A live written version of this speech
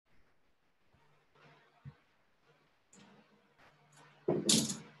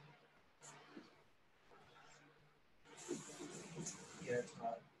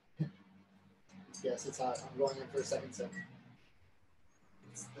Yes, it's hot. I'm going in for a second sip.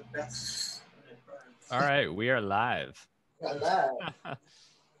 It's the best. All right, we are live.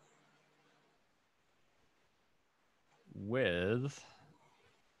 With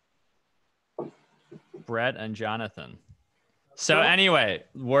Brett and Jonathan. So anyway,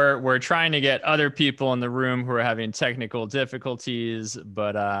 we're trying to get other people in the room who are having technical difficulties,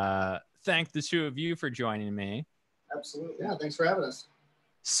 but thank the two of you for joining me. Absolutely. Yeah, thanks for having us.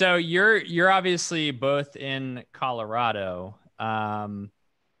 So you're obviously both in Colorado. Let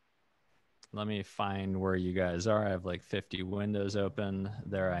me find where you guys are. I have like 50 windows open.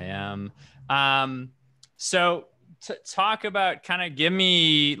 There I am. So talk about, kind of give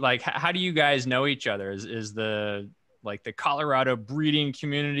me like, how do you guys know each other? Is the Colorado breeding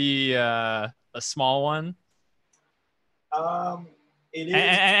community a small one? It is.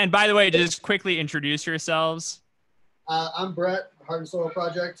 And by the way, just quickly introduce yourselves. I'm Brett, Heart and Soil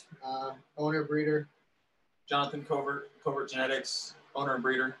Project, owner, breeder. Jonathan, Covert Genetics, owner and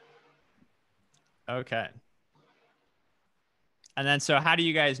breeder. Okay. And then, so how do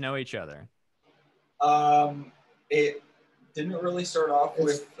you guys know each other? It didn't really start off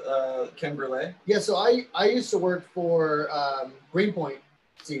with Ken Brule. Yeah, so I used to work for Greenpoint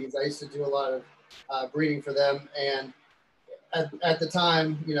Seeds. I used to do a lot of breeding for them. And at the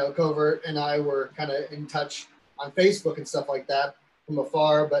time, you know, Covert and I were kind of in touch on Facebook and stuff like that from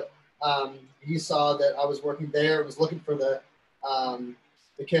afar. But he saw that I was working there, was looking for the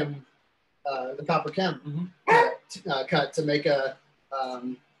chem, the copper chem cut to make a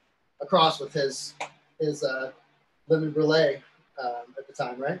cross with his lemon brulee at the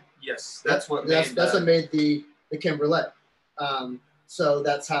time, right? Yes, that's what made the chem brulee. So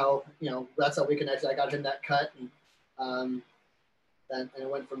that's how we connected. I got him that cut, and it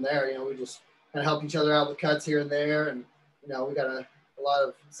went from there. You know, we just kind of helped each other out with cuts here and there, and you know, we got a lot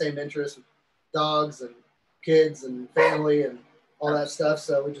of same interests with dogs and kids and family and all that stuff.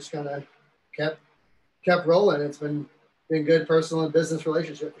 So we just kind of kept rolling. It's been good personal and business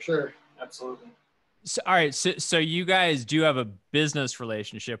relationship for sure. Absolutely. So, all right. So you guys do have a business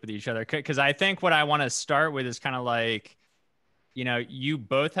relationship with each other. Cause I think what I want to start with is kind of like, you know, you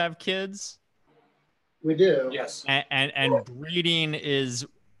both have kids. We do. Yes. And breeding is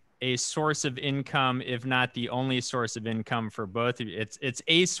a source of income, if not the only source of income for both of you. It's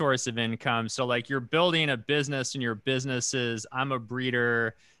a source of income. So like, you're building a business, and your business is, I'm a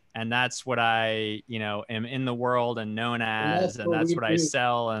breeder, and that's what I, you know, am in the world and known as, and that's what I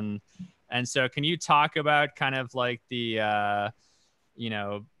sell. And so can you talk about kind of like the, you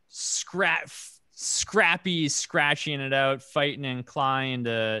know, scrappy, scratching it out, fighting and clawing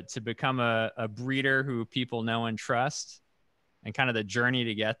to become a breeder who people know and trust, and kind of the journey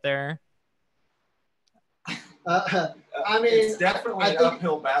to get there? I mean, it's definitely an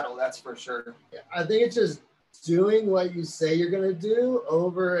uphill battle, that's for sure. I think it's just doing what you say you're going to do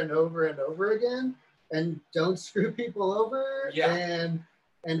over and over and over again, and don't screw people over. Yeah.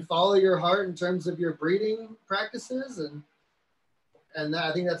 And follow your heart in terms of your breeding practices, and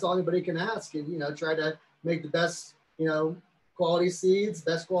I think that's all anybody can ask. And you know, try to make the best, you know, quality seeds,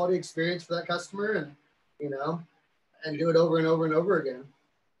 best quality experience for that customer, and you know, and do it over and over and over again.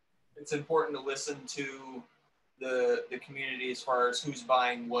 It's important to listen to the community as far as who's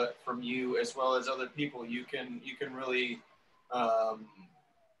buying what from you, as well as other people. You can really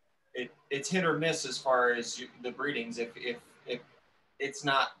it's hit or miss as far as the breedings. If it's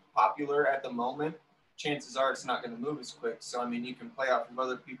not popular at the moment, chances are it's not going to move as quick. So, I mean, you can play off of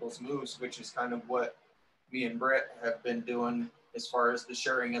other people's moves, which is kind of what me and Brett have been doing as far as the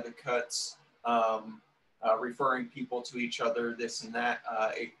sharing of the cuts, referring people to each other, this and that.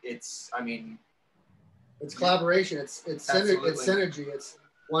 It's collaboration. It's synergy. It's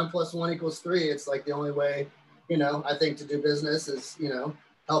 1 + 1 = 3. It's like the only way, you know, I think to do business is, you know,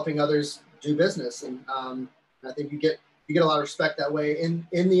 helping others do business. And I think you get a lot of respect that way in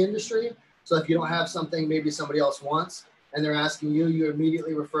the industry. So if you don't have something maybe somebody else wants and they're asking you, you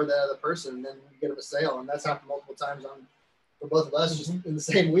immediately refer that other person, and then you get them a sale. And that's happened multiple times for both of us, just in the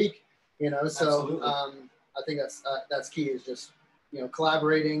same week, you know. So I think that's key, is just, you know,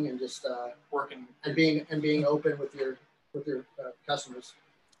 collaborating and just working and being open with your customers.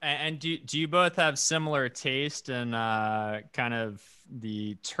 And do you both have similar taste in kind of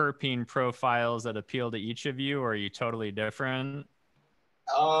the terpene profiles that appeal to each of you, or are you totally different?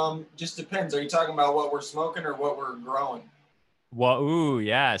 Just depends. Are you talking about what we're smoking or what we're growing? Well, ooh,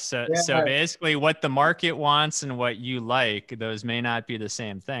 yeah. So basically what the market wants and what you like, those may not be the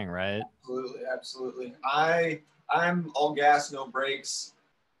same thing, right? Absolutely. I'm all gas, no brakes.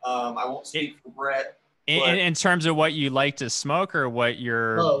 I won't speak for Brett. in terms of what you like to smoke or what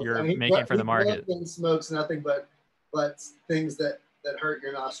you're making for the market? Smokes nothing but things that hurt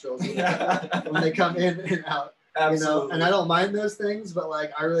your nostrils when they come in and out. Absolutely. And I don't mind those things, but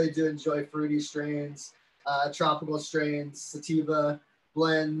like I really do enjoy fruity strains, tropical strains, sativa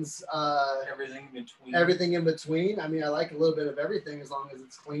blends, everything in between. Everything in between. I mean, I like a little bit of everything as long as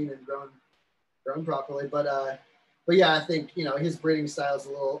it's clean and grown properly. But yeah, I think his breeding style is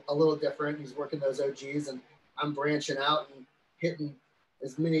a little different. He's working those OGs, and I'm branching out and hitting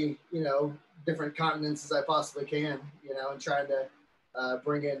as many different continents as I possibly can, and trying to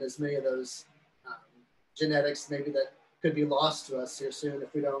bring in as many of those genetics maybe that could be lost to us here soon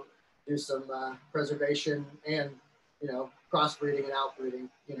if we don't do some preservation and crossbreeding and outbreeding.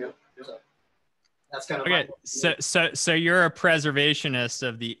 So that's kind of okay. So you're a preservationist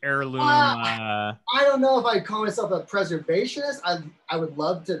of the heirloom. I don't know if I'd call myself a preservationist. I would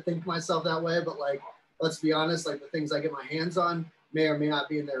love to think myself that way, but like, let's be honest, like the things I get my hands on may or may not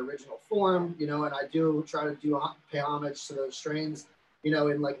be in their original form, and I do try to pay homage to those strains,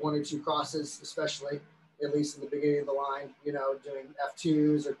 in like 1 or 2 crosses, especially at least in the beginning of the line, doing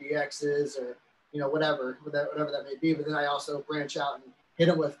F2s or BXs or, whatever that may be. But then I also branch out and hit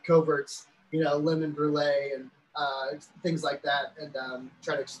it with Coverts, lemon brulee and things like that, and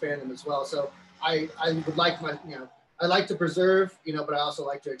try to expand them as well. So I would like I like to preserve, but I also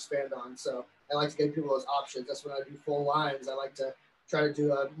like to expand on. So I like to give people those options. That's when I do full lines. I like to try to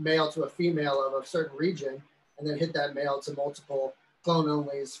do a male to a female of a certain region and then hit that male to multiple clone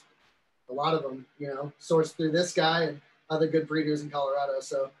onlys. A lot of them, sourced through this guy and other good breeders in Colorado.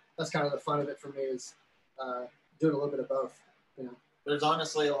 So that's kind of the fun of it for me is doing a little bit of both. There's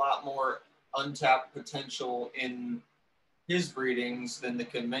honestly a lot more untapped potential in his breedings than the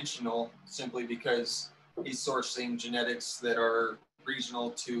conventional, simply because he's sourcing genetics that are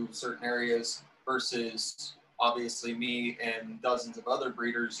regional to certain areas versus obviously me and dozens of other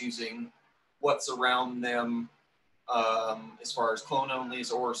breeders using what's around them as far as clone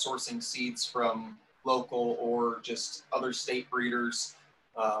onlys or sourcing seeds from local or just other state breeders.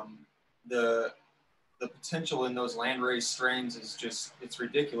 The potential in those landrace strains is just, it's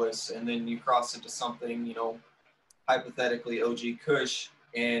ridiculous. And then you cross into something, hypothetically OG Kush,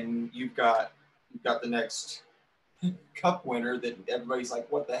 and you've got the next cup winner that everybody's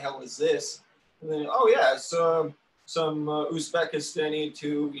like, what the hell is this? And then, oh yeah, so some Uzbekistani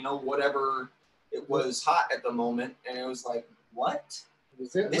to, whatever it was hot at the moment. And it was like, what?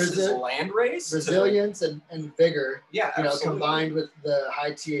 This is landrace? Resilience and vigor, yeah, combined with the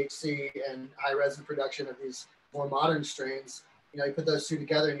high THC and high resin production of these more modern strains. You put those two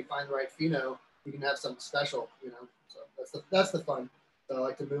together and you find the right pheno, you can have something special, So that's the fun. So I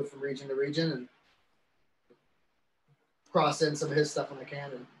like to move from region to region and cross in some of his stuff when I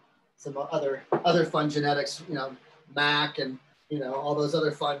can, and some other fun genetics, Mac and all those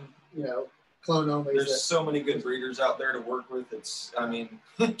other fun, clone only. There's so many good breeders out there to work with.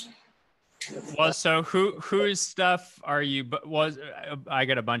 Well, so whose stuff are you? I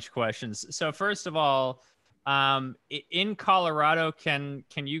got a bunch of questions. So first of all, in Colorado, can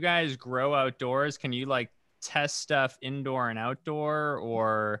you guys grow outdoors? Can you like test stuff indoor and outdoor,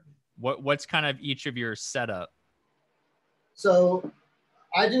 or what's kind of each of your setup? So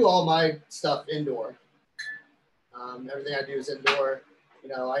I do all my stuff indoor. Everything I do is indoor.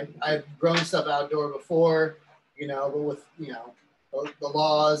 I've grown stuff outdoor before, but with, the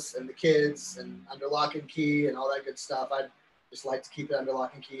laws and the kids and under lock and key and all that good stuff, I'd just like to keep it under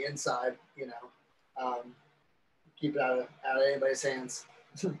lock and key inside, keep it out of anybody's hands.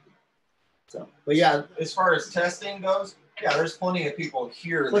 So, but yeah. As far as testing goes, yeah, there's plenty of people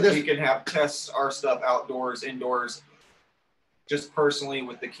here that we can have test our stuff outdoors, indoors. Just personally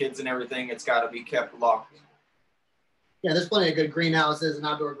with the kids and everything, it's got to be kept locked. Yeah, there's plenty of good greenhouses and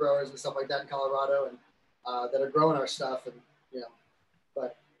outdoor growers and stuff like that in Colorado, and that are growing our stuff. And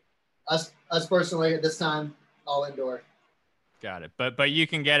but us personally at this time, all indoor. Got it. But you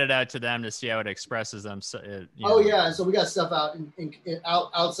can get it out to them to see how it expresses them. So yeah, so we got stuff out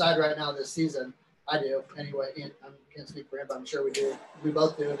outside right now this season. I do anyway. I can't speak for him, but I'm sure we do. We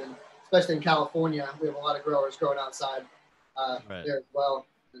both do, and especially in California, we have a lot of growers growing outside there as well.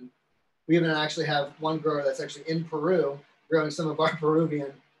 And we even actually have one grower that's actually in Peru growing some of our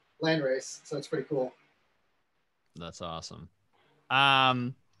Peruvian landrace. So it's pretty cool. That's awesome.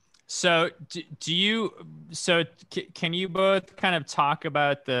 So can you both kind of talk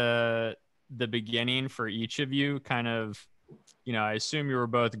about the beginning for each of you? Kind of, I assume you were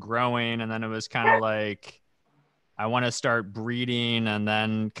both growing, and then it was kind of like, I want to start breeding. And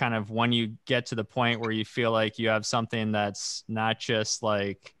then kind of when you get to the point where you feel like you have something that's not just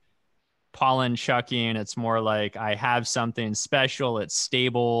like pollen chucking. It's more like I have something special. It's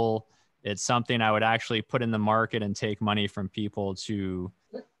stable. It's something I would actually put in the market and take money from people to,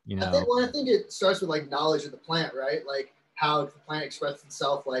 you know. I think it starts with like knowledge of the plant, right? Like how the plant expresses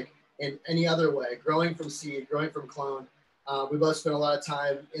itself, like in any other way, growing from seed, growing from clone. We both spent a lot of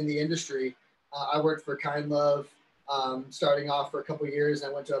time in the industry. I worked for Kind Love, starting off for a couple of years. I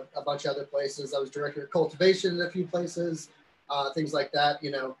went to a bunch of other places. I was director of cultivation in a few places, things like that, you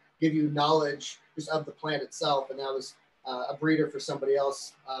know, give you knowledge just of the plant itself. And I was a breeder for somebody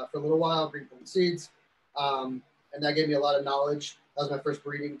else for a little while, breeding from seeds. And that gave me a lot of knowledge. That was my first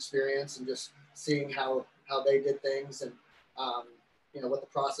breeding experience, and just seeing how they did things, and you know, what the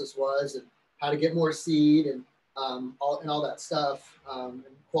process was, and how to get more seed, and all that stuff, and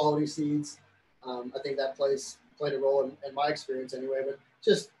quality seeds. I think that played a role in my experience anyway. But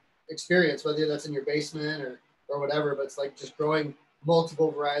just experience, whether that's in your basement or whatever. But it's like just growing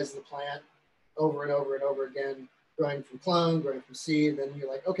multiple varieties of the plant over and over and over again, growing from clone, growing from seed. Then you're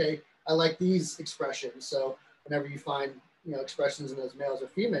like, okay, I like these expressions. So whenever you find, you know, expressions in those males or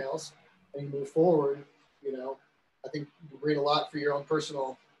females, and you move forward, you know, I think you breed a lot for your own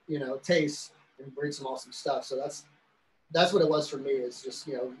personal, you know, taste, and breed some awesome stuff. So that's what it was for me, is just,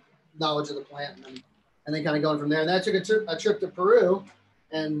 you know, knowledge of the plant, and then kind of going from there. And then I took a trip to Peru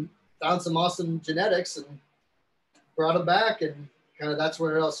and found some awesome genetics and brought them back, and kind of that's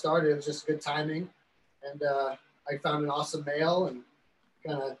where it all started. It was just good timing, and I found an awesome male, and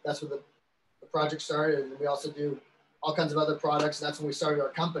kind of that's where the project started. And we also do all kinds of other products, and that's when we started our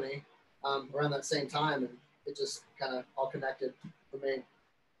company around that same time, and it just kind of all connected for me to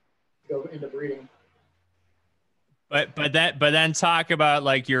go into breeding. But then talk about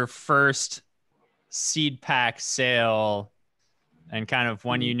like your first seed pack sale, and kind of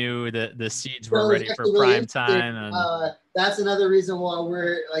when you knew that the seeds were ready for prime time. And that's another reason why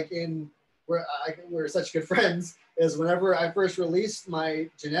we're such good friends, is whenever I first released my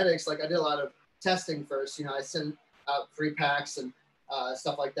genetics, like I did a lot of testing first. You know, I sent out free packs and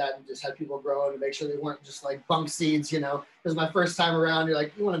stuff like that, and just had people grow to make sure they weren't just like bunk seeds. You know, it was my first time around. You're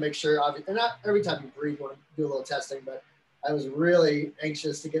like, you want to make sure, and not every time you breed, you want to do a little testing, but I was really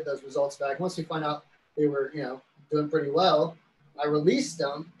anxious to get those results back. Once we find out they were, you know, doing pretty well, I released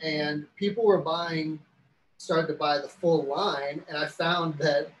them, and people were started to buy the full line. And I found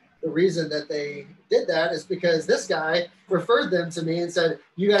that the reason that they did that is because this guy referred them to me and said,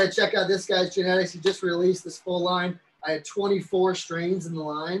 you got to check out this guy's genetics. He just released this full line. I had 24 strains in the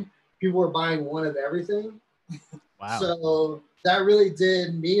line. People were buying one of everything. Wow. So that really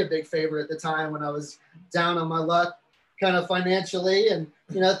did me a big favor at the time when I was down on my luck, kind of financially, and,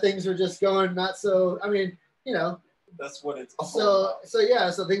 you know, things were just going not so, I mean, you know, that's what it's so yeah,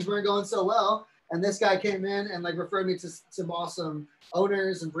 so things weren't going so well, and this guy came in and like referred me to some awesome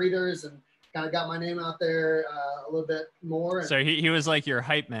owners and breeders, and kind of got my name out there a little bit more. And so he was like your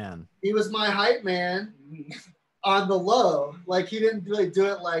hype man. He was my hype man on the low. Like, he didn't really do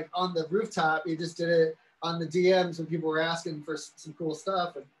it like on the rooftop. He just did it on the DMs when people were asking for some cool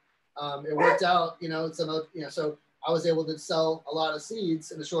stuff, and it worked out. You know, so I was able to sell a lot of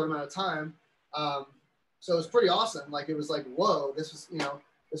seeds in a short amount of time. So it was pretty awesome. Like, it was like, whoa, this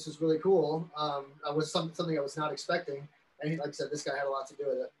was really cool. I was something I was not expecting. And like I said, this guy had a lot to do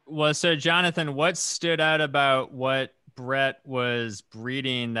with it. Well, so Jonathan, what stood out about what Brett was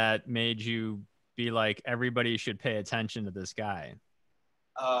breeding that made you be like, everybody should pay attention to this guy?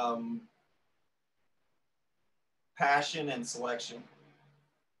 Passion and selection.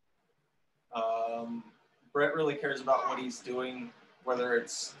 Brett really cares about what he's doing, whether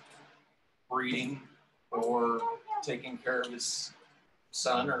it's breeding or taking care of his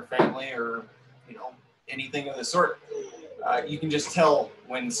son or family, or, you know, anything of the sort. You can just tell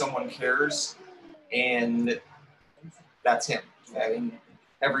when someone cares, and that's him. I mean,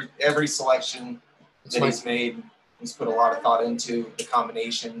 every selection that he's made, he's put a lot of thought into the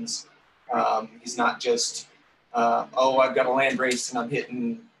combinations. He's not just, I've got a land race and I'm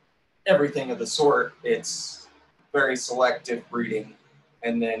hitting everything of the sort. It's very selective breeding,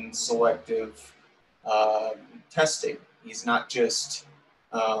 and then selective testing. He's not just,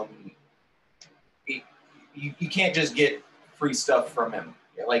 you can't just get free stuff from him.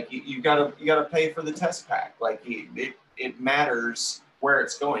 Like, you gotta pay for the test pack. Like, it matters where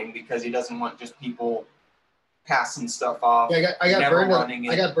it's going, because he doesn't want just people passing stuff off. Yeah, I got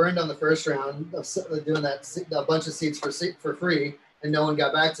burned on the first round of doing a bunch of seeds for free, and no one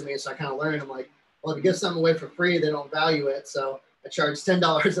got back to me. So I kind of learned. I'm like, well, if you give something away for free, they don't value it. So I charge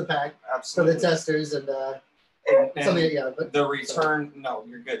 $10 a pack. Absolutely. For the testers, and something. Yeah, but the return. So. No,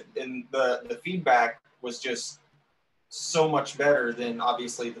 you're good. And the feedback was just so much better than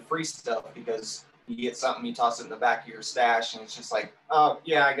obviously the free stuff, because you get something, you toss it in the back of your stash, and it's just like, oh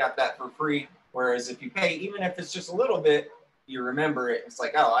yeah, I got that for free. Whereas if you pay, even if it's just a little bit, you remember it. It's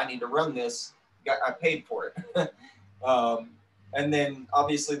like, oh, I need to run this. I paid for it. And then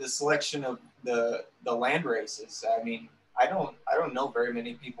obviously the selection of the land races. I mean, I don't know very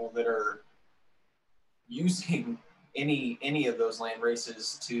many people that are using any of those land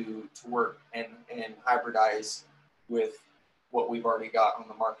races to work and hybridize with what we've already got on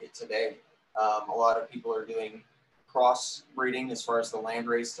the market today. A lot of people are doing cross breeding as far as the land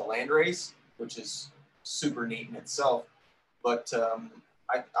race to land race, which is super neat in itself. But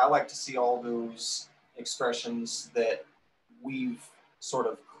I like to see all those expressions that we've sort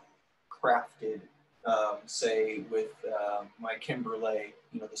of crafted, say with my Kimberley,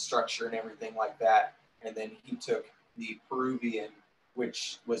 the structure and everything like that. And then he took the Peruvian,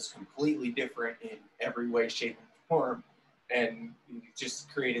 which was completely different in every way, shape, and form, and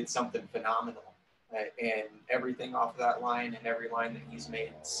just created something phenomenal. And everything off that line and every line that he's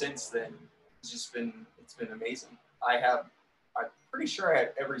made since then, it's been amazing. I'm pretty sure I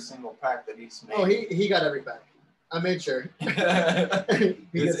had every single pack that he's made. Oh, he got every pack. I made sure.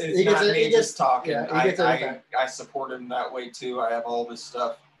 It's not me just talking. Yeah, I support him that way too. I have all this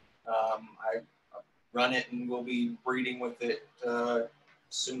stuff. I run it, and we'll be breeding with it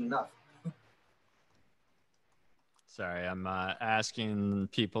soon enough. Sorry, I'm asking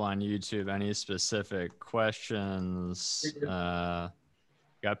people on YouTube any specific questions.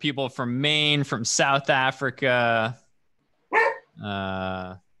 Got people from Maine, from South Africa.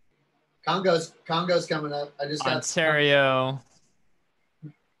 Congo's coming up. I just got Ontario.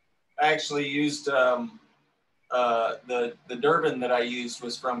 I actually used the Durban that I used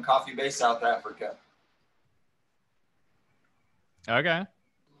was from Coffee Bay, South Africa. Okay.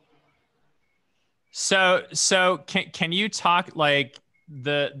 So can you talk like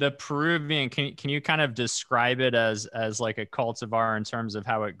the Peruvian? Can you kind of describe it as like a cultivar in terms of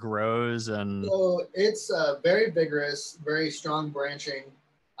how it grows? And so it's very vigorous, very strong branching.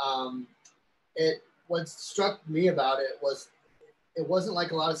 What struck me about it was it wasn't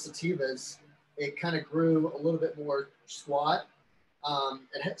like a lot of sativas. It kind of grew a little bit more squat.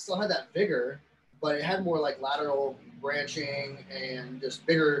 Still had that vigor, but it had more like lateral branching and just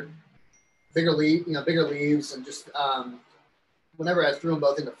bigger leaves, and just whenever I threw them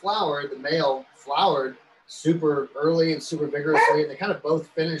both into flower, the male flowered super early and super vigorously, and they kind of both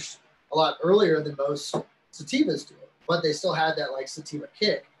finished a lot earlier than most sativas do, but they still had that like sativa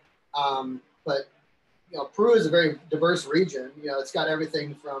kick. But Peru is a very diverse region. It's got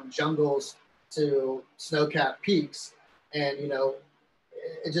everything from jungles to snow-capped peaks, and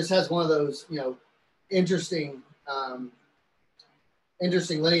it just has one of those interesting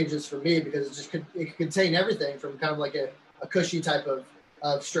lineages for me, because it could contain everything from kind of like a cushy type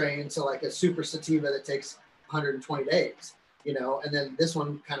of strain to like a super sativa that takes 120 days, and then this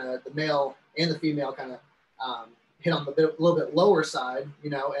one kind of the male and the female kind of hit on a little bit lower side,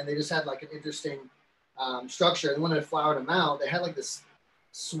 and they just had like an interesting structure. And when I flowered them out, they had like this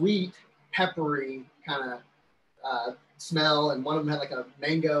sweet, peppery kind of smell, and one of them had like a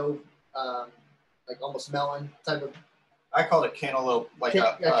mango, like almost melon type of. I called it cantaloupe, like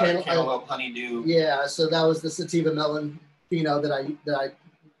cantaloupe honeydew. Yeah, so that was the sativa melon, that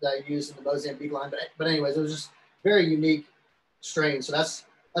I used in the Mozambique line. But anyways, it was just very unique strain. So that's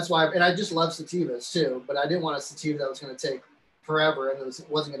why, and I just love sativas too. But I didn't want a sativa that was going to take forever and it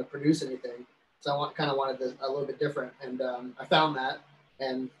wasn't going to produce anything. So I kind of wanted a little bit different, and I found that,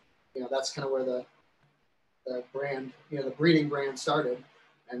 and that's kind of where the brand, the breeding brand started,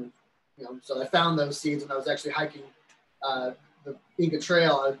 and so I found those seeds when I was actually hiking the Inca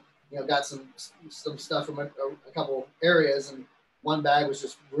Trail. I got some stuff from a couple areas, and one bag was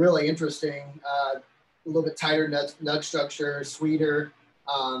just really interesting, a little bit tighter nug structure, sweeter,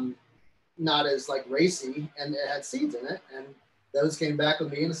 not as like racy, and it had seeds in it, and those came back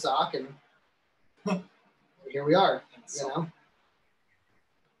with me in a sock, and here we are,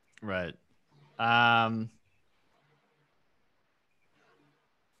 Right.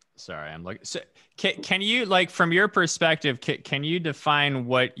 Sorry, I'm looking. So can you, like, from your perspective, can you define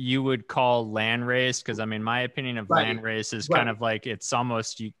what you would call land race? Because I mean, my opinion of land race is kind of like it's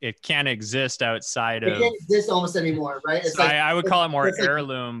almost it can't exist outside of. It can't exist almost anymore, right? It's like, I would call it more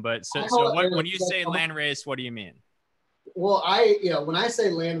heirloom, but so when you say land race, what do you mean? Well, when I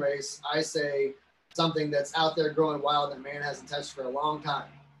say land race, I say something that's out there growing wild that man hasn't touched for a long time.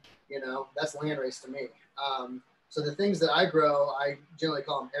 That's land race to me. So the things that I grow, I generally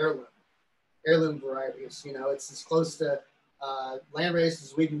call them heirloom varieties. It's as close to land race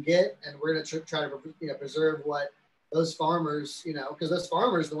as we can get, and we're going to try to preserve what those farmers, you know, because those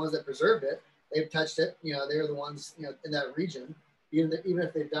farmers, the ones that preserved it, they've touched it, you know, they're the ones, you know, in that region, even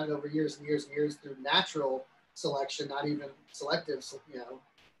if they've done it over years and years and years through natural selection, not even selective, you know,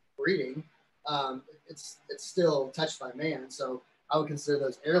 breeding, it's still touched by man. So I would consider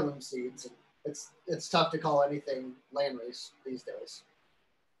those heirloom seeds. And it's tough to call anything landrace these days.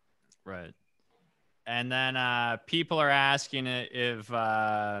 Right. And then people are asking if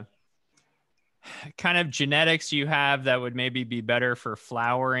kind of genetics you have that would maybe be better for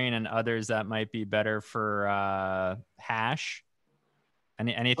flowering and others that might be better for hash.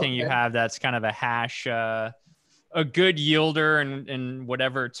 Anything you have that's kind of a hash, a good yielder in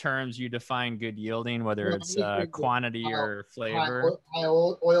whatever terms you define good yielding, whether it's quantity or flavor. High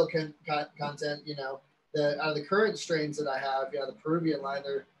oil content, you know, out of the current strains that I have, you know, the Peruvian line,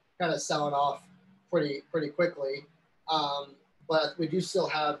 they're kind of selling off pretty quickly. But we do still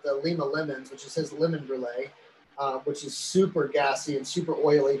have the Lima Lemons, which is his lemon brulee, which is super gassy and super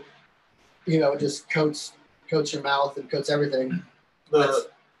oily. You know, it just coats your mouth and coats everything.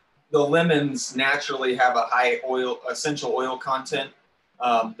 The lemons naturally have a high essential oil content.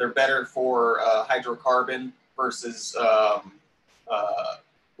 They're better for hydrocarbon versus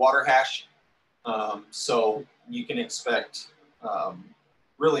water hash. So you can expect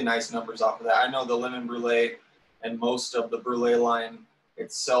really nice numbers off of that. I know the lemon brulee and most of the brulee line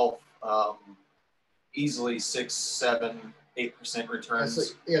itself easily 6, 7, 8%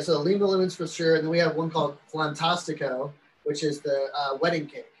 returns. So the Lima lemons for sure. And then we have one called Fantastico, which is the wedding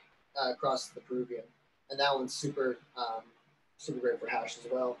cake across the Peruvian. And that one's super great for hash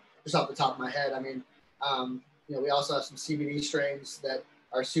as well. Just off the top of my head. I mean, you know, we also have some CBD strains that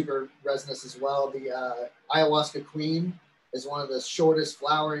are super resinous as well. The Ayahuasca Queen is one of the shortest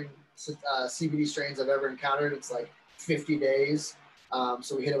flowering CBD strains I've ever encountered. It's like 50 days.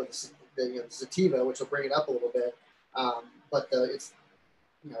 So we hit it with the sativa, which will bring it up a little bit. But it's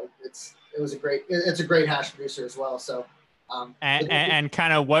a great hash producer as well. So and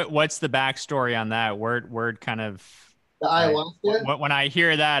kind of what's the backstory on that? Word kind of the ayahuasca. When I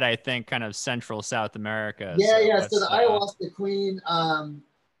hear that, I think kind of Central South America. Yeah. So the Ayahuasca Queen,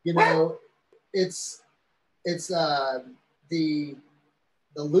 you know, it's the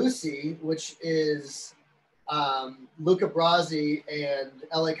Lucy, which is Luca Brasi and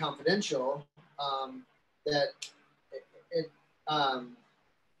LA Confidential,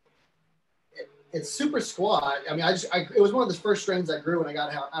 it's super squat. I mean, it was one of the first strains I grew when I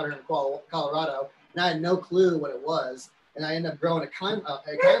got out here in Colorado, and I had no clue what it was. And I ended up growing a kind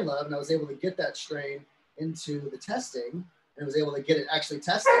love, and I was able to get that strain into the testing, and was able to get it actually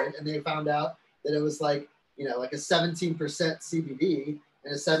tested. And they found out that it was like, you know, like a 17% CBD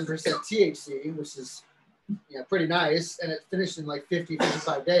and a 7% THC, which is, you know, pretty nice. And it finished in like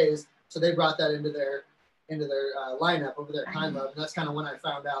 55 days. So they brought that into their lineup over there at Kind Love. And that's kind of when I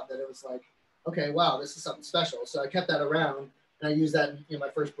found out that it was like, okay, wow, this is something special. So I kept that around, and I used that in my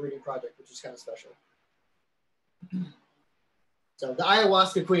first breeding project, which was kind of special. So the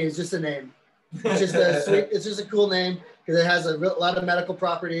Ayahuasca Queen is just a name. It's just a sweet. It's just a cool name because it has a lot of medical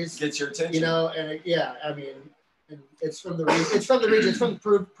properties. Gets your attention, you know. And I mean, it's from the region. It's from the region. It's from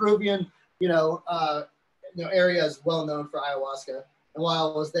the Peruvian, area is well known for ayahuasca. And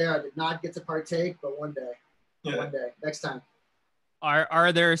while I was there, I did not get to partake, but one day, next time.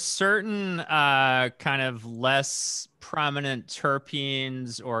 Are there certain kind of less prominent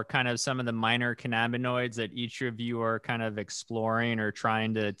terpenes or kind of some of the minor cannabinoids that each of you are kind of exploring or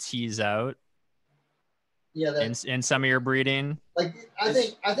trying to tease out? Yeah, in some of your breeding. Like I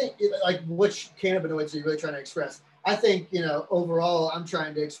think like which cannabinoids are you really trying to express? I think, you know, overall I'm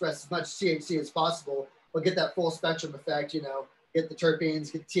trying to express as much THC as possible, but get that full spectrum effect. You know, get the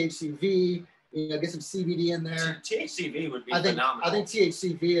terpenes, get THCV. You know, get some CBD in there. THCV would be phenomenal. I think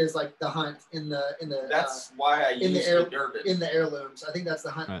THCV is like the hunt in the. That's why I use the Durban. In the heirlooms. I think that's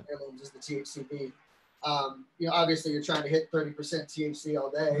the hunt in the heirlooms is the THCV. You know, obviously you're trying to hit 30% THC all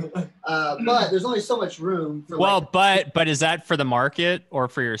day, but there's only so much room for. Well, but is that for the market or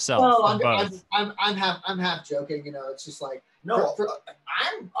for yourself? No, I'm half joking. You know, it's just like. No,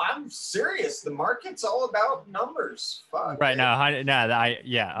 I'm serious. The market's all about numbers. Fuck. Right. No, 100%.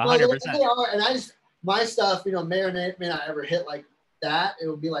 And my stuff, you know, may or may not ever hit like that. It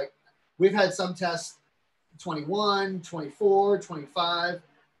would be like, we've had some tests 21, 24, 25.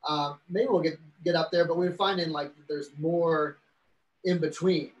 Maybe we'll get up there, but we're finding like there's more in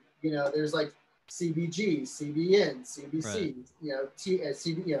between. You know, there's like CBG, CBN, CBC, right. You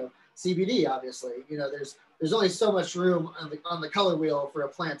know, CBD, obviously. You know, there's only so much room on the color wheel for a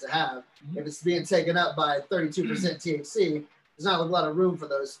plant to have. Mm-hmm. If it's being taken up by 32% THC, there's not a lot of room for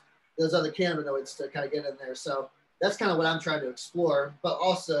those other cannabinoids to kind of get in there. So that's kind of what I'm trying to explore, but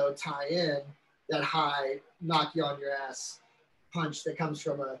also tie in that high knock you on your ass punch that comes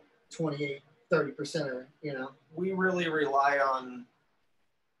from a 28, 30%er, you know? We really rely on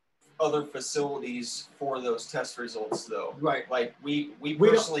other facilities for those test results, though. Right. Like we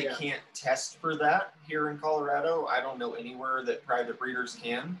personally can't test for that here in Colorado. I don't know anywhere that private breeders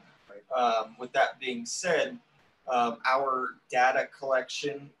can. Right. With that being said, our data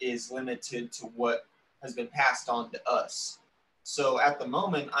collection is limited to what has been passed on to us. So at the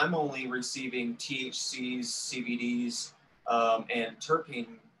moment, I'm only receiving THCs, CBDs, and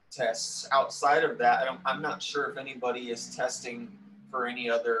terpene tests. Outside of that, I'm not sure if anybody is testing for any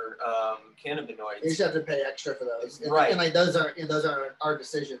other cannabinoids. You just have to pay extra for those, right? And like those are our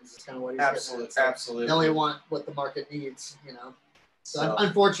decisions. It's kind of what he's absolutely, so absolutely. They only want what the market needs, you know. So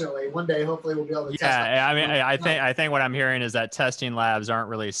unfortunately, one day, hopefully, we'll be able to test. Yeah, I mean, I think what I'm hearing is that testing labs aren't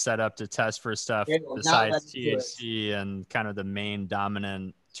really set up to test for stuff besides THC and kind of the main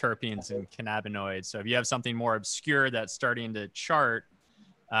dominant terpenes and cannabinoids. So if you have something more obscure that's starting to chart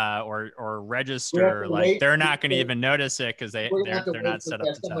or register, like they're not going to even notice it because they're not set up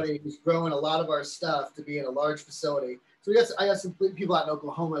to somebody test. who's growing a lot of our stuff to be in a large facility. So I got some people out in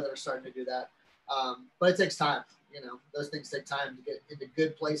Oklahoma that are starting to do that, but it takes time. You know, those things take time to get into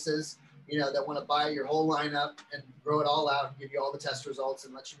good places, you know, that want to buy your whole lineup and grow it all out and give you all the test results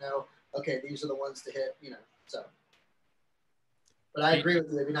and let you know, okay, these are the ones to hit, you know, so. But I agree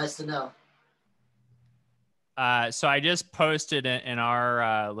with you. It'd be nice to know. So I just posted in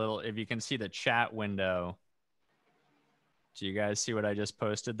our little, if you can see the chat window. Do you guys see what I just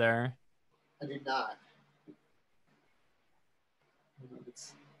posted there? I do not.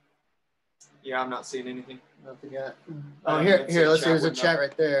 Yeah, I'm not seeing anything. Nothing yet. Oh, here. Let's see. There's a chat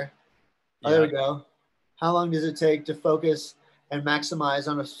right there. Oh, yeah. There we go. How long does it take to focus and maximize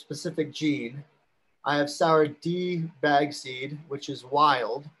on a specific gene? I have sour D bag seed, which is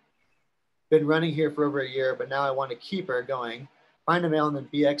wild. Been running here for over a year, but now I want to keep her going. Find a male and then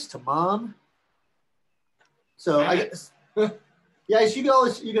BX to mom. So I guess, yeah, you can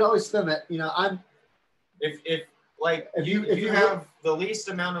always film it. You know, if you have the least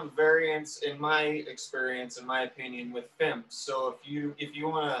amount of variance in my experience, in my opinion, with FEM. So if you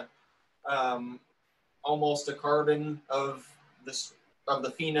want to almost a carbon of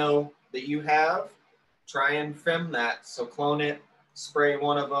the pheno that you have, try and FEM that. So clone it, spray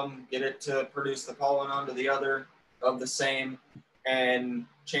one of them, get it to produce the pollen onto the other of the same, and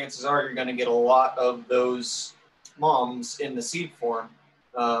chances are you're going to get a lot of those moms in the seed form.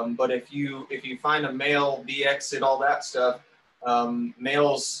 But if you find a male, BX it, all that stuff,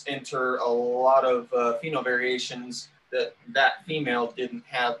 males enter a lot of pheno variations that female didn't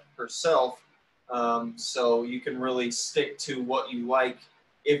have herself. So you can really stick to what you like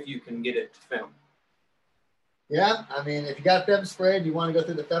if you can get it to FEM. Yeah, I mean, if you got FEM sprayed, you want to go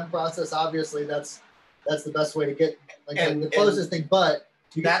through the FEM process. Obviously, that's the best way to get the closest thing. But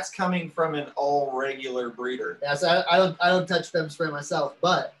that's coming from an all regular breeder. Yeah, so I don't touch FEM spray myself,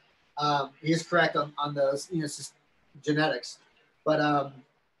 but he is correct on those. You know, it's just genetics. But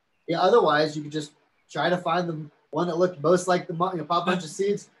yeah, otherwise you could just try to find the one that looked most like the mom. You know, pop a bunch of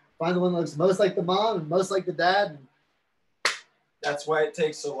seeds, find the one that looks most like the mom and most like the dad. And that's why it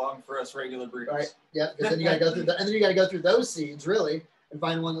takes so long for us regular breeders. Right. Yeah, because then you got to go through and then you got to go through those seeds really and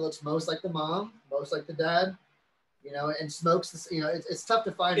find one that looks most like the mom, most like the dad. You know, and smokes this. You know, it's tough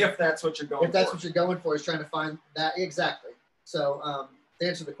to find if that's what you're going. If that's what you're going for, is trying to find that exactly. So to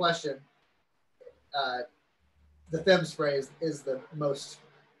answer the question, the FEM spray is the most.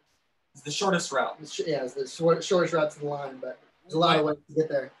 It's the shortest route. Yeah, it's the shortest route to the line, but there's a lot of ways to get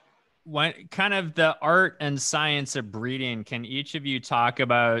there. What kind of the art and science of breeding? Can each of you talk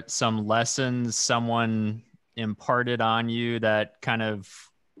about some lessons someone imparted on you that kind of,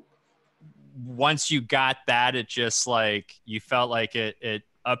 once you got that, it just like you felt like it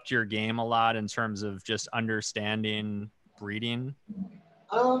upped your game a lot in terms of just understanding breeding?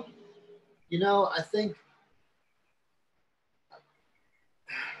 You know, I think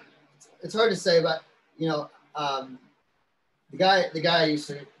it's hard to say, but you know, the guy I used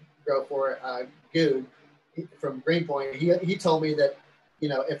to grow for, Good from Greenpoint, he told me that, you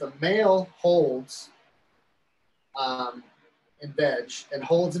know, if a male holds in veg and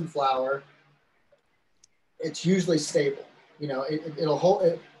holds in flower, it's usually stable. You know, it'll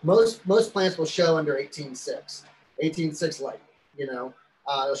hold. Most plants will show under 18.6 light. You know,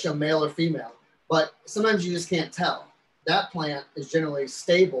 it'll show male or female, but sometimes you just can't tell. That plant is generally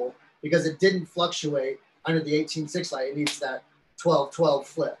stable because it didn't fluctuate under the 18.6 light. It needs that 12-12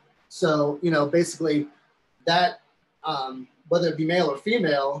 flip. So, you know, basically that, whether it be male or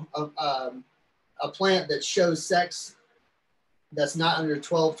female, a plant that shows sex that's not under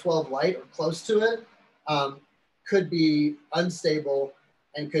 12-12 light or close to it could be unstable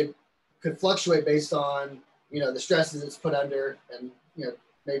and could fluctuate based on, the stresses it's put under, and,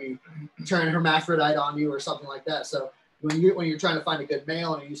 maybe turn hermaphrodite on you or something like that. So when you're trying to find a good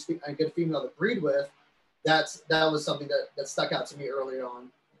male and a good female to breed with, that was something that stuck out to me early on.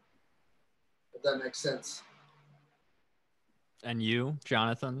 If that makes sense. And you,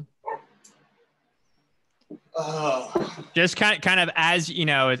 Jonathan? Just kind of as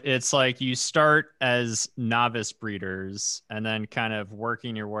it's like you start as novice breeders and then kind of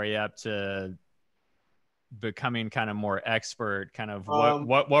working your way up to becoming kind of more expert. Kind of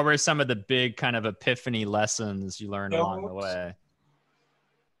what were some of the big kind of epiphany lessons you learned along the way?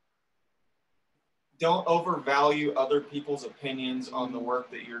 Don't overvalue other people's opinions on the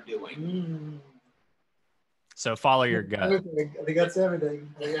work that you're doing. So follow your gut. Everything. I think that's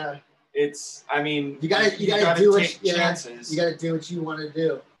everything. Yeah. You gotta take chances. You gotta do what you want to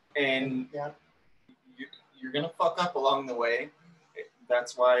do, and you're gonna fuck up along the way.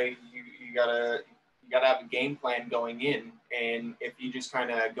 That's why you gotta have a game plan going in. And if you just kind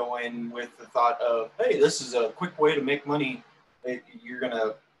of go in with the thought of, hey, this is a quick way to make money, you're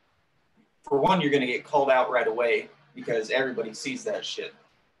gonna get called out right away because everybody sees that shit.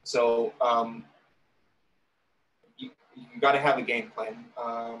 So you got to have a game plan,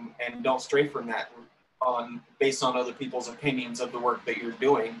 and don't stray from that based on other people's opinions of the work that you're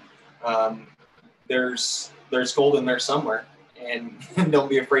doing. There's gold in there somewhere, and don't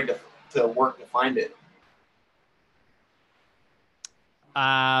be afraid to work to find it.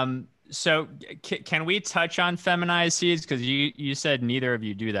 So can we touch on feminized seeds? Because you said neither of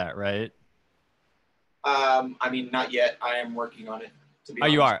you do that, right? Not yet. I am working on it, to be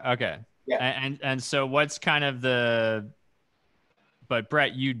honest. You are? Okay. Yeah. And so what's kind of but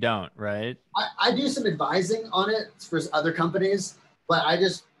Brett, you don't, right? I do some advising on it for other companies, but I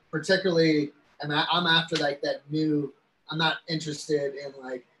just particularly, I'm after like that new, I'm not interested in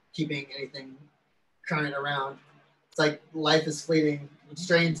like keeping anything current around. It's like life is fleeting.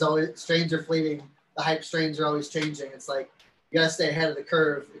 Strains are fleeting. The hype strains are always changing. It's like, you gotta stay ahead of the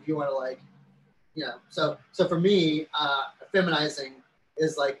curve if you want to like, so for me, feminizing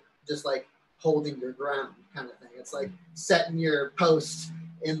is like, just like holding your ground kind of thing. It's like setting your post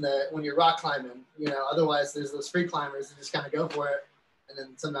when you're rock climbing, otherwise there's those free climbers that just kind of go for it. And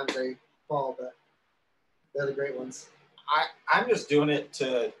then sometimes they fall, but they're the great ones. I'm just doing it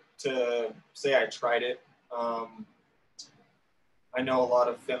to say I tried it. I know a lot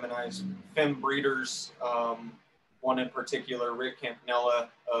of fem breeders, one in particular, Rick Campanella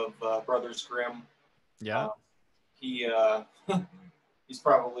of Brothers Grimm. Yeah. He's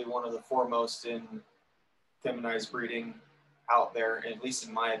probably one of the foremost in feminized breeding out there, at least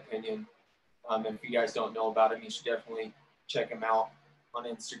in my opinion. If you guys don't know about him, you should definitely check him out on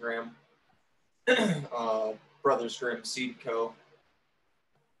Instagram. Brothers Grimm Seed Co.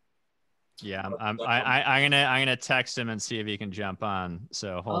 Yeah, I'm gonna text him and see if he can jump on.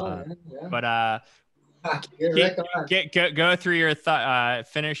 So hold on. Yeah. But go through your thought.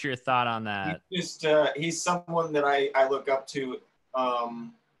 Finish your thought on that. He's someone that I look up to.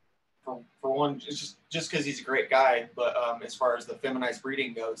 For one, just because he's a great guy, but as far as the feminized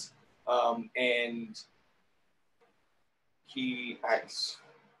breeding goes, and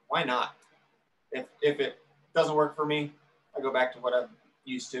why not? If it doesn't work for me, I go back to what I'm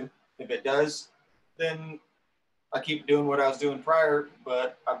used to. If it does, then I keep doing what I was doing prior,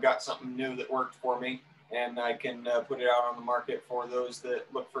 but I've got something new that worked for me, and I can put it out on the market for those that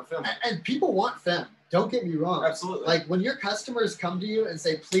look for fem. And people want fem. Don't get me wrong. Absolutely. Like when your customers come to you and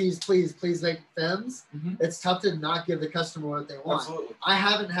say, please, please, please make fems, it's tough to not give the customer what they want. Absolutely. I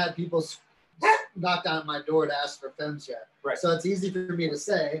haven't had people knock down my door to ask for fems yet. Right. So it's easy for me to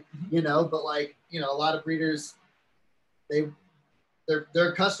say, but like, a lot of breeders,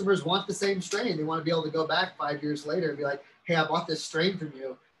 their customers want the same strain. They want to be able to go back 5 years later and be like, hey, I bought this strain from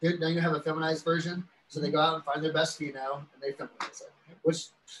you. Now you have a feminized version. So they go out and find their best female and they feminize it, which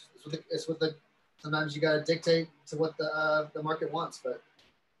is what sometimes you got to dictate to what the market wants. But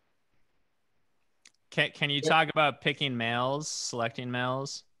can you talk about picking males, selecting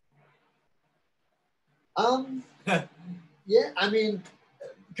males? Yeah,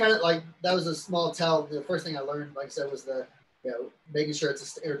 kind of like that was a small tell. The first thing I learned, like I said, was making sure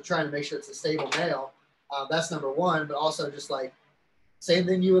trying to make sure it's a stable male. That's number one, but also just like same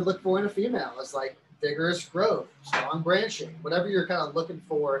thing you would look for in a female. It's like vigorous growth, strong branching, whatever you're kind of looking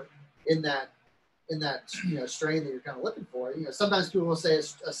for in that strain that you're kind of looking for. Sometimes people will say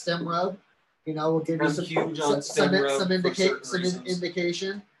it's a stem rub. We'll give you some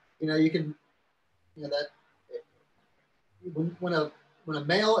indication. You can you know, that when a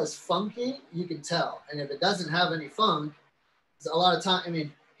male is funky, you can tell. And if it doesn't have any funk, a lot of time, I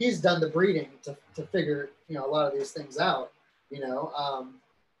mean, he's done the breeding to figure, you know, a lot of these things out, you know.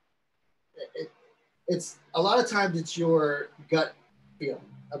 It's a lot of times it's your gut feeling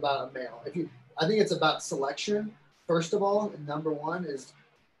about a male. I think it's about selection, first of all, and number one is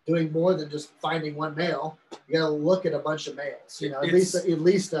doing more than just finding one male. You got to look at a bunch of males, you know, at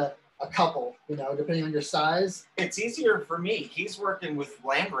least a couple, you know, depending on your size. It's easier for me. He's working with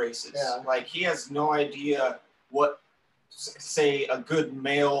land races. Yeah. Like he has no idea what, say, a good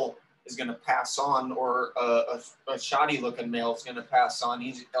male is going to pass on, or a shoddy looking male is going to pass on.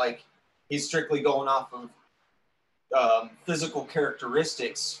 He's strictly going off of physical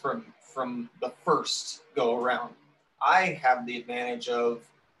characteristics from the first go around. I have the advantage of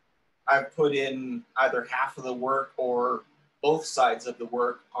I've put in either half of the work or both sides of the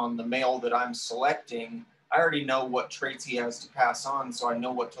work on the male that I'm selecting. I already know what traits he has to pass on, so I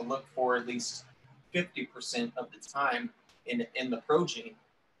know what to look for at least 50% of the time in the progeny,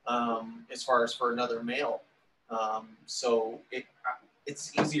 as far as for another male. So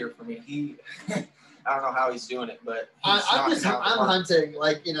it's easier for me. I don't know how he's doing it, but I'm hunting,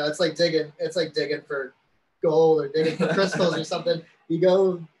 like, you know, it's like digging for gold or digging for crystals or something. You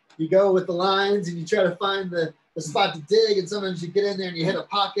go with the lines and you try to find the spot to dig, and sometimes you get in there and you hit a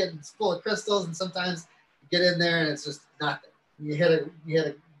pocket and it's full of crystals, and sometimes you get in there and it's just nothing. You hit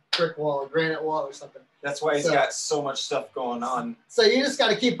a brick wall, a granite wall or something. That's why he's got so much stuff going on. So you just got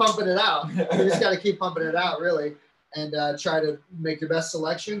to keep pumping it out. You just got to keep pumping it out, really, and try to make your best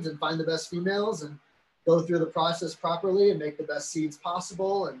selections and find the best females and go through the process properly and make the best seeds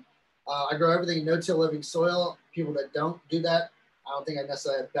possible. And I grow everything in no-till living soil. People that don't do that, I don't think I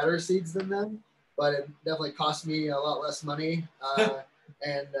necessarily have better seeds than them, but it definitely costs me a lot less money,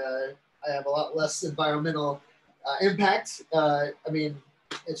 and I have a lot less environmental impact. I mean,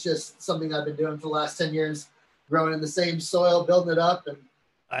 it's just something I've been doing for the last 10 years, growing in the same soil, building it up. And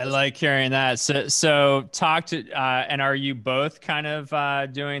I like hearing that. So talk to, and are you both kind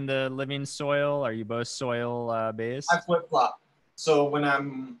of doing the living soil? Are you both soil based? I flip-flop. So when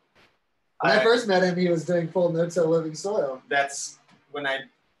I first met him, he was doing full no-till living soil. That's when I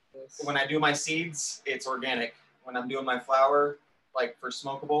do my seeds, it's organic. When I'm doing my flour, like for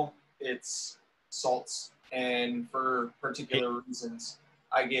smokable, it's salts. And for particular reasons,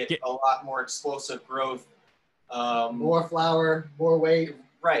 I get a lot more explosive growth. More flour, more weight.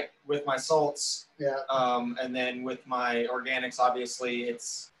 Right, with my salts. Yeah. And then with my organics, obviously,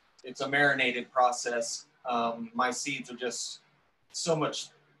 it's a marinated process. My seeds are just so much.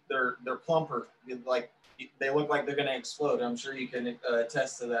 They're plumper. They look like they're gonna explode. I'm sure you can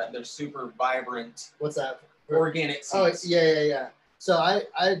attest to that. They're super vibrant. What's that? Organic seeds. Oh yeah. So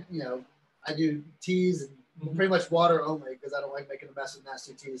I do teas and pretty much water only, because I don't like making a mess of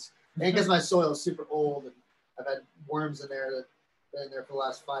nasty teas, and because my soil is super old and I've had worms in there that been in there for the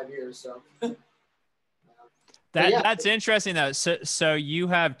last 5 years. So that's interesting though. So you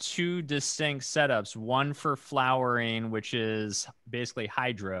have two distinct setups: one for flowering, which is basically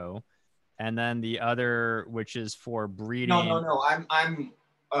hydro, and then the other, which is for breeding. No. I'm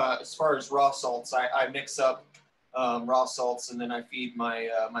as far as raw salts, I mix up raw salts, and then I feed my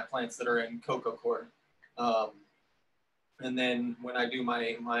plants that are in cocoa core. And then when I do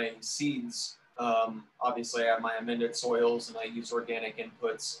my seeds, obviously I have my amended soils and I use organic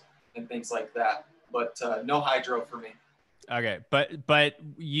inputs and things like that. But no hydro for me. Okay, but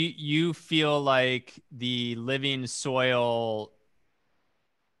you feel like the living soil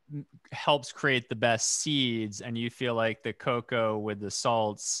helps create the best seeds, and you feel like the cocoa with the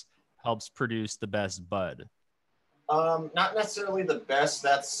salts helps produce the best bud. Not necessarily the best.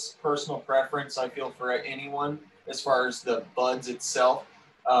 That's personal preference. I feel for anyone as far as the buds itself.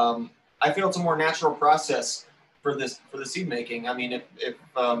 I feel it's a more natural process for the seed making. I mean, if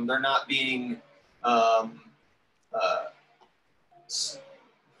they're not being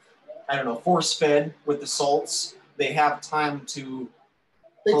force fed with the salts, they have time to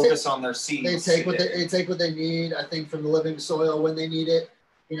focus on their seeds. They take what they need, I think, from the living soil when they need it.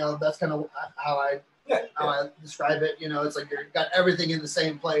 You know, that's kind of how I describe it. You know, it's like you've got everything in the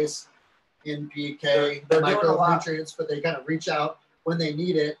same place in PK, micronutrients, but they kind of reach out when they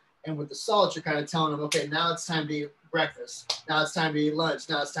need it. And with the salt, you're kind of telling them, okay, now it's time to eat breakfast. Now it's time to eat lunch.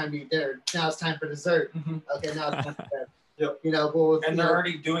 Now it's time to eat dinner. Now it's time for dessert. Mm-hmm. Okay, now it's time for bed. Yep. You know, and they're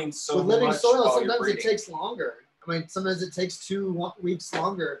already doing so much. With living soil, sometimes it takes longer. I mean, sometimes it takes 2 weeks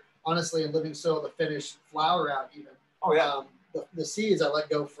longer, honestly, in living soil to finish flower out even. Oh, yeah. The seeds I let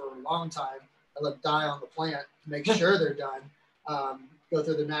go for a long time. I let die on the plant to make sure they're done. go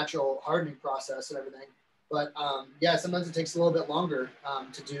through the natural hardening process and everything. But yeah, sometimes it takes a little bit longer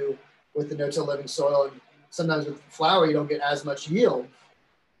to do with the no-till living soil. And sometimes with flower, you don't get as much yield.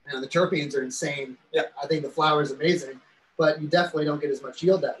 And the terpenes are insane. Yeah. I think the flower is amazing, but you definitely don't get as much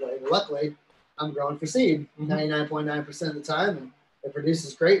yield that way. But luckily, I'm growing for seed 99.9% of the time, and it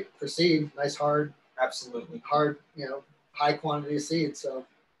produces great for seed. Nice, hard, absolutely hard, high quantity of seed. So,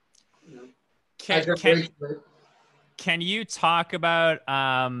 can you talk about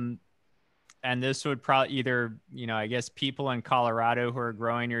and this would probably either, I guess people in Colorado who are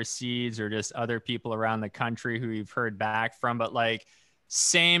growing your seeds or just other people around the country who you've heard back from, but like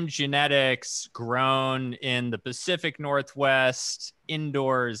same genetics grown in the Pacific Northwest,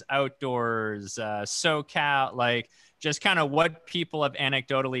 indoors, outdoors, SoCal, like just kind of what people have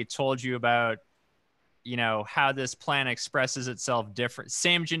anecdotally told you about, how this plant expresses itself different,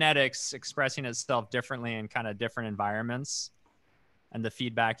 same genetics expressing itself differently in kind of different environments and the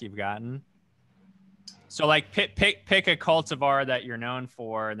feedback you've gotten. So like pick a cultivar that you're known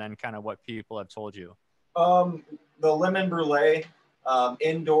for and then kind of what people have told you. The lemon brulee,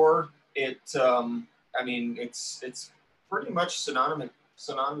 indoor, it's pretty much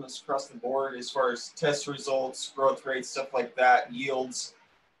synonymous across the board as far as test results, growth rates, stuff like that, yields.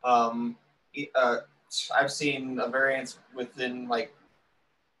 I've seen a variance within like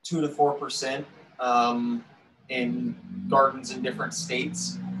 2 to 4% in gardens in different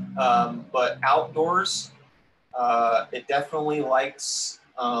states. But outdoors, it definitely likes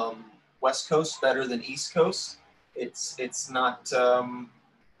West Coast better than East Coast. It's not, I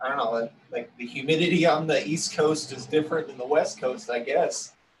don't know, like the humidity on the East Coast is different than the West Coast, I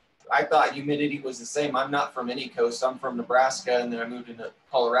guess. I thought humidity was the same. I'm not from any coast. I'm from Nebraska, and then I moved into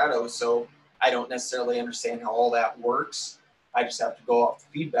Colorado, so I don't necessarily understand how all that works. I just have to go off the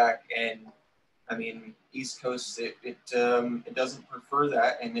feedback, and I mean, East Coast, it doesn't prefer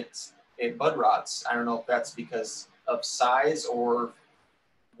that, and it bud rots. I don't know if that's because of size or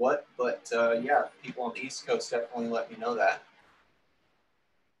what, but yeah, people on the East Coast definitely let me know that.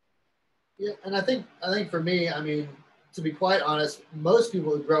 Yeah, and I think for me, I mean, to be quite honest, most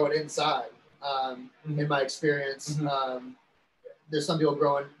people would grow it inside. In my experience, there's some people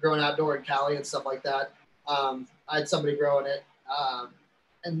growing outdoor in Cali and stuff like that. I had somebody growing it,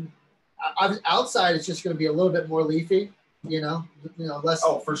 and outside it's just going to be a little bit more leafy, less.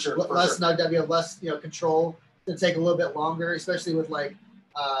 Oh, for sure. Less snugged up, less control. To take a little bit longer, especially with like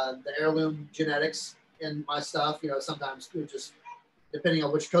the heirloom genetics in my stuff. Sometimes just depending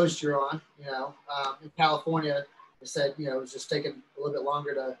on which coast you're on. In California, they said it was just taking a little bit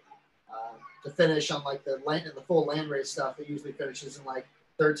longer to finish on like the full landrace stuff. It usually finishes in like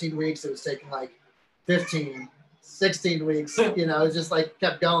 13 weeks. It was taking like 15, 16 weeks. It just like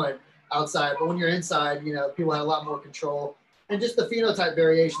kept going outside. But when you're inside, people have a lot more control and just the phenotype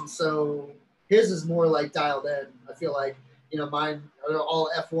variation. So his is more like dialed in. I feel like, mine are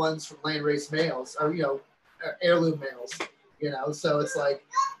all F1s from landrace males or, heirloom males, so it's like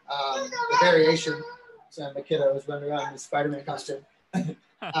the variation. So my kiddo was running around in his Spider-Man costume.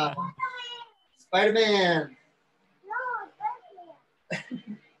 Spider-Man.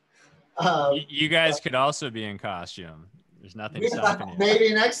 You guys could also be in costume. There's nothing stopping you.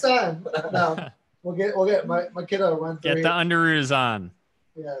 Maybe next time. No, we'll get my kiddo run through. Get the underoos on.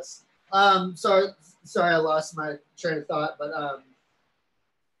 Yes. Sorry, I lost my train of thought, but what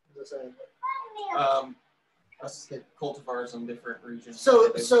was I saying? Cultivars in different regions.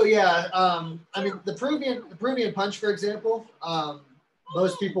 So yeah. I mean the Peruvian punch, for example.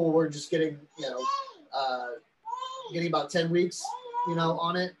 Most people were just getting getting about 10 weeks,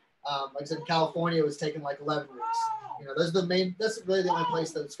 on it. Like I said, in California, it was taking like 11 weeks. That's really the only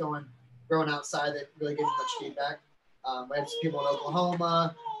place that's growing outside that really gave me much feedback. We had some people in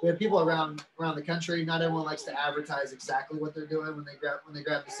Oklahoma. We have people around the country. Not everyone likes to advertise exactly what they're doing when they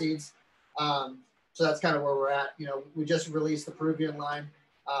grab the seeds. So that's kind of where we're at. We just released the Peruvian line.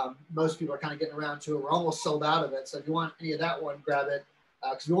 Most people are kind of getting around to it. We're almost sold out of it. So if you want any of that one, grab it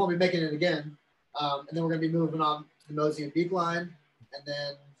because we won't be making it again. And then we're going to be moving on to the Mosey and Beak line, and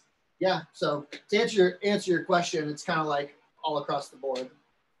then yeah. So to answer your question, it's kind of like all across the board.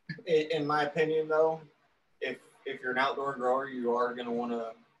 In my opinion, though, if you're an outdoor grower, you are going to want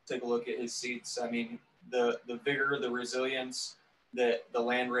to take a look at his seeds. I mean, the vigor, the resilience that the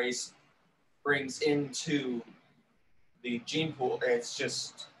landrace brings into the gene pool, it's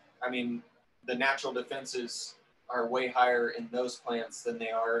just, I mean, the natural defenses are way higher in those plants than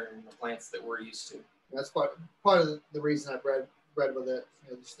they are in the plants that we're used to. That's part of the reason I've read with it.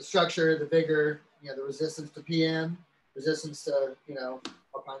 The structure, the vigor, the resistance to PM, resistance to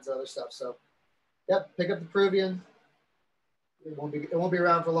all kinds of other stuff. So, yep, pick up the Peruvian. it won't be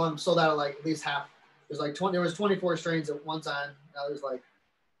around for long. Sold out like at least half. There was 24 strains at one time. Now there's like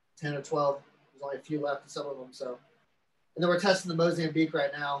 10 or 12. There's only a few left in some of them. So, and then we're testing the Mozambique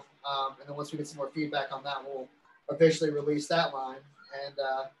right now. And then once we get some more feedback on that, we'll officially release that line. And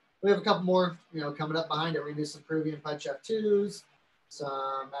we have a couple more, coming up behind it. We're gonna do some Peruvian Punch F2s,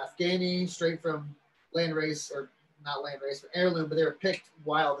 some Afghani straight from land race, or not land race, but heirloom, but they were picked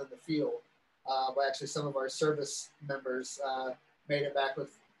wild in the field. But actually some of our service members made it back with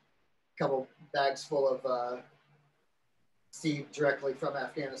a couple bags full of seed directly from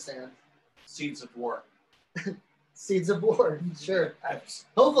Afghanistan. Seeds of war. Seeds of war, sure.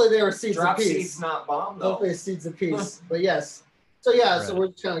 Hopefully they were seeds of peace. Seeds, not bomb, though. Hopefully it's seeds of peace. But yes. So yeah, right. So we're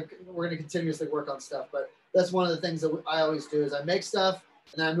gonna continuously work on stuff. But that's one of the things that I always do is I make stuff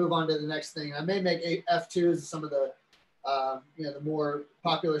and then I move on to the next thing. I may make F2s, some of the the more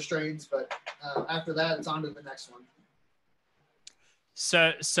popular strains, but after that it's on to the next one.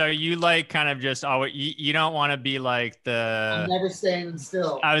 So you like kind of just always, you don't want to be like I'm never staying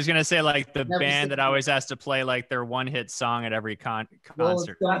still. I was gonna say like the Never band that always has to play like their one hit song at every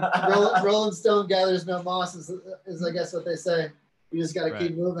concert. Rolling Stone gathers no moss is I guess what they say. You just got to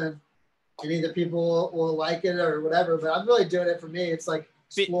keep moving, and either people will like it or whatever. But I'm really doing it for me. It's like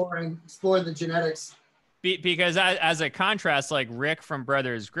exploring the genetics. Because as a contrast, like Rick from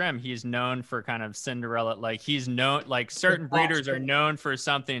Brothers Grimm, he's known for kind of Cinderella. Like he's known, like certain breeders are known for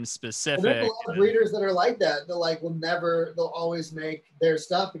something specific. There's a lot of breeders that are like that. They'll always make their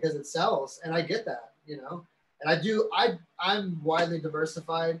stuff because it sells, and I get that, And I'm widely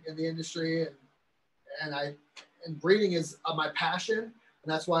diversified in the industry, and breeding is my passion, and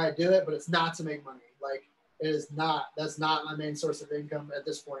that's why I do it. But it's not to make money. Like it is not. That's not my main source of income at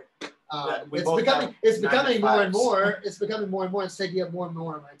this point. It's becoming more and more. It's becoming more and more. It's taking up more and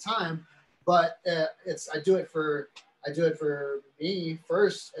more of my time, but I do it for me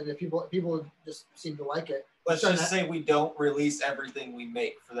first, and if people just seem to like it. Let's just say we don't release everything we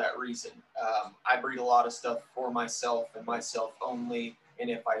make for that reason. I breed a lot of stuff for myself and myself only. And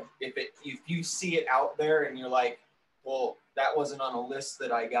if you see it out there and you're like, well, that wasn't on a list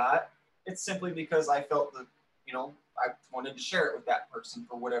that I got, it's simply because I felt that, I wanted to share it with that person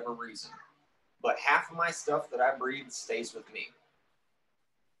for whatever reason. But half of my stuff that I breed stays with me.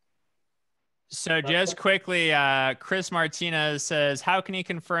 So just quickly, Chris Martinez says, how can he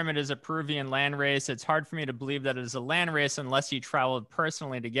confirm it is a Peruvian land race? It's hard for me to believe that it is a land race unless he traveled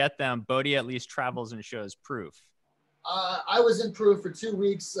personally to get them. Bodie at least travels and shows proof. I was in Peru for 2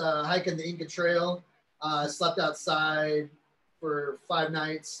 weeks, hiking the Inca Trail, slept outside for 5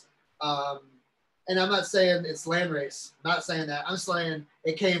 nights. And I'm not saying it's land race. I'm not saying that. I'm saying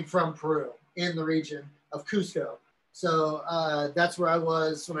it came from Peru in the region of Cusco. So that's where I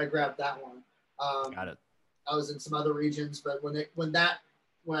was when I grabbed that one. Got it. I was in some other regions, but when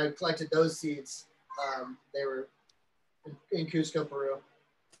I collected those seeds, they were in Cusco, Peru.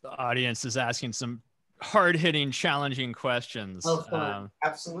 The audience is asking some hard-hitting, challenging questions. Oh, fun.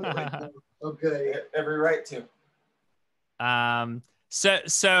 Absolutely. Oh, good. Every right to.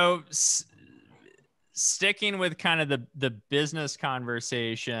 So sticking with kind of the business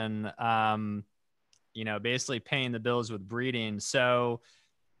conversation, basically paying the bills with breeding. So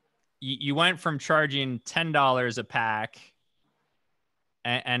you went from charging $10 a pack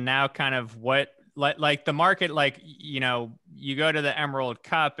and now kind of what, like the market, you go to the Emerald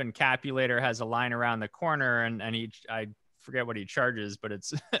Cup and Capulator has a line around the corner and I forget what he charges, but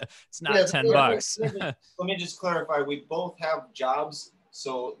it's not $10. Let me just clarify. We both have jobs.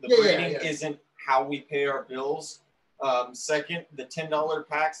 So the breeding isn't how we pay our bills. Second, the $10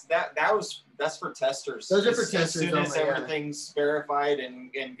 packs, that's for testers. Those are for testers. As soon as everything's verified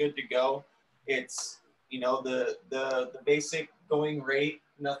and good to go, it's the basic going rate,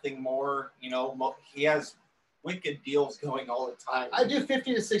 nothing more. He has wicked deals going all the time. I do $50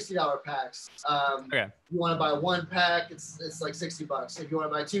 to $60 packs. Okay. If you want to buy 1 pack, it's like $60. If you want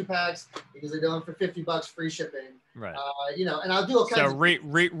to buy 2 packs, because they're doing for $50 free shipping. Right. And I'll do all kinds of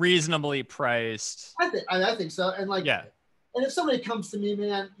reasonably priced. I think so. And and if somebody comes to me,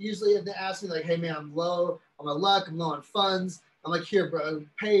 man, usually if they ask me like, hey man, I'm low on my luck, I'm low on funds, I'm like, here, bro,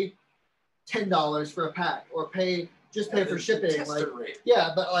 pay $10 for a pack or pay for shipping.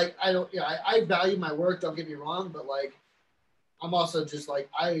 But like I don't, I value my work, don't get me wrong, but like I'm also just like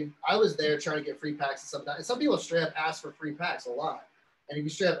I was there trying to get free packs, and sometimes some people straight up ask for free packs a lot. And if you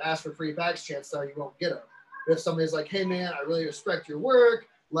straight up ask for free packs, chances are you won't get them. But if somebody's like, hey man, I really respect your work,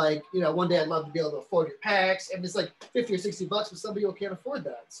 like, one day I'd love to be able to afford your packs, and it's like $50 or $60, but some people can't afford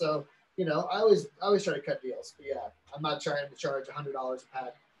that. So, I always try to cut deals. But yeah, I'm not trying to charge $100 a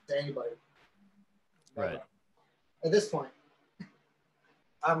pack to anybody. Right. At this point.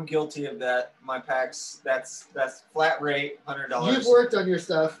 I'm guilty of that. My packs, that's flat rate, $100. You've worked on your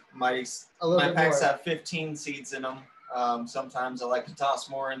stuff. My packs have 15 seeds in them. Sometimes I like to toss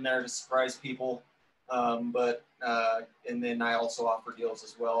more in there to surprise people. And then I also offer deals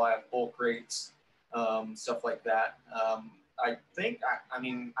as well. I have bulk rates, stuff like that. I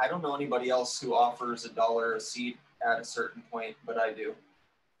don't know anybody else who offers $1 a seed at a certain point, but I do.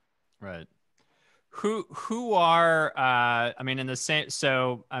 Right. Who are in the same,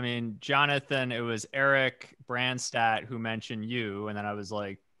 so Jonathan, it was Eric Brandstadt who mentioned you, and then I was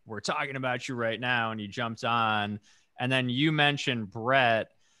like, we're talking about you right now, and you jumped on, and then you mentioned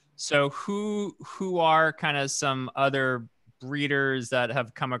Brett. So who are kind of some other breeders that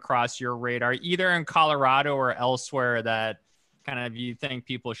have come across your radar, either in Colorado or elsewhere, that kind of you think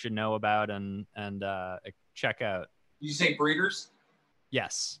people should know about and check out? You say breeders?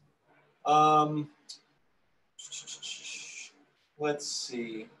 Yes. Let's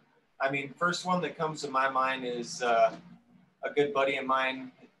see. First one that comes to my mind is a good buddy of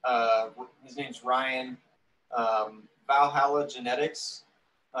mine. His name's Ryan. Valhalla Genetics.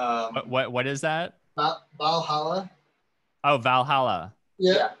 What is that? Valhalla. Oh, Valhalla.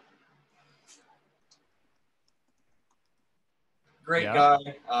 Yeah. Great guy.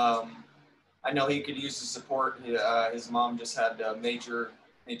 I know he could use the support. His mom just had major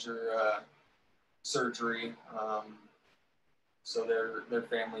surgery. So their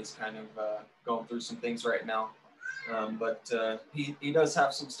family's kind of going through some things right now. But he does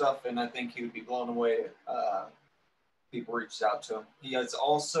have some stuff, and I think he would be blown away if people reached out to him. He is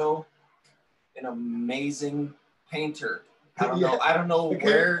also an amazing painter. I don't know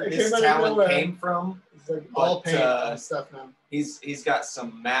where his talent came from. It's like all paint and stuff now. He's got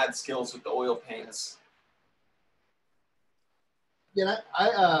some mad skills with the oil paints. Yeah,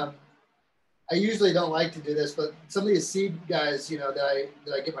 I usually don't like to do this, but some of these seed guys, that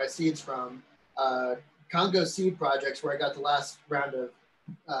I get my seeds from, Congo Seed Projects, where I got the last round of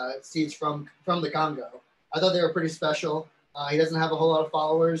seeds from the Congo. I thought they were pretty special. He doesn't have a whole lot of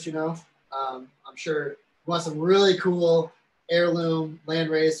followers, I'm sure you want some really cool heirloom,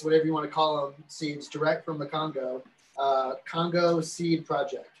 landrace, whatever you want to call them, seeds direct from the Congo. Congo Seed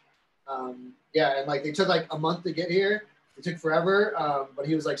Project. And they took like a month to get here. It took forever, but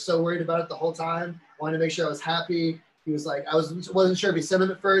he was like so worried about it the whole time. Wanted to make sure I was happy. He was like, wasn't sure if he sent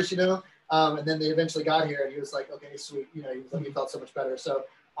him at first, and then they eventually got here, and he was like, okay, sweet, he was like, he felt so much better. So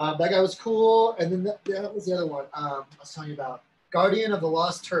that guy was cool. And then that was the other one I was telling you about, Guardian of the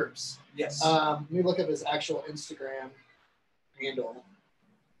Lost Terps. Yes. Let me look up his actual Instagram handle.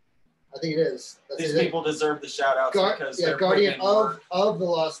 I think it is. These people deserve the shout outs because they're Guardian of the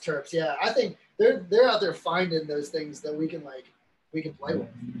Lost Terps. Yeah, I think they're out there finding those things that we can play with.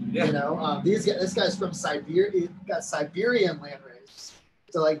 Yeah. This guy's from Siberia. He got Siberian landrace,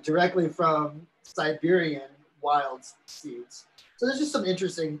 so like directly from Siberian wild seeds. So there's just some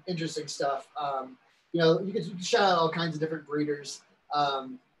interesting stuff. You can shout out all kinds of different breeders.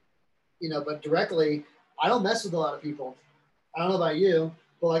 But directly, I don't mess with a lot of people. I don't know about you,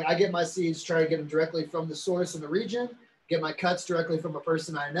 but like I get my seeds, try to get them directly from the source in the region, get my cuts directly from a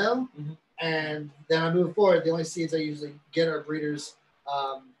person I know, and then I move forward. The only seeds I usually get are breeders,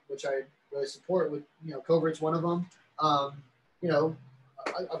 which I really support. With Covert's one of them. A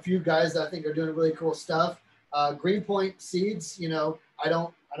few guys that I think are doing really cool stuff. Greenpoint seeds, I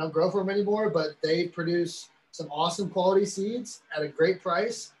don't grow for them anymore, but they produce some awesome quality seeds at a great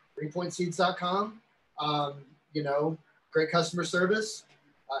price. Greenpointseeds.com. Great customer service.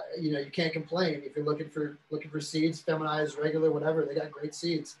 You can't complain if you're looking for seeds, feminized, regular, whatever. They got great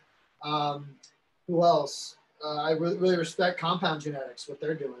seeds. Who else? I really respect Compound Genetics, what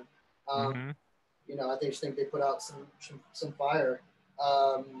they're doing. I just think they put out some fire.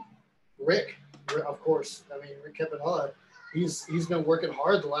 Rick, of course. Rick Campanella, he's been working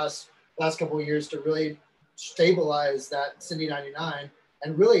hard the last couple of years to really stabilize that Cindy 99,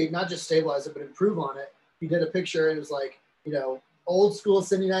 and really not just stabilize it, but improve on it. He did a picture, and it was like, old school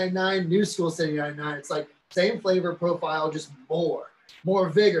Cindy 99, new school Cindy 99. It's like same flavor profile, just more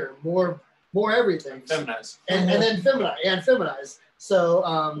vigor, more everything. Feminized. And then feminized. So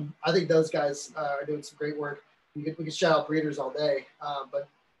I think those guys are doing some great work. We could shout out breeders all day, but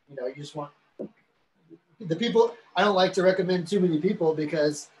you just want the people. I don't like to recommend too many people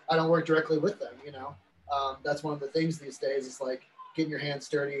because I don't work directly with them. That's one of the things these days is like getting your hands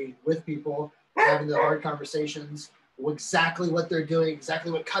dirty with people, having the hard conversations, exactly what they're doing,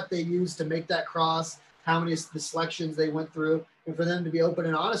 exactly what cut they use to make that cross, how many the selections they went through, and for them to be open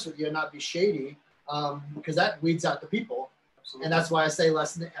and honest with you and not be shady, because that weeds out the people. Absolutely. And that's why I say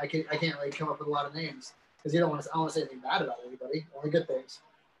less. I can't really come up with a lot of names because I don't want to say anything bad about anybody, only good things.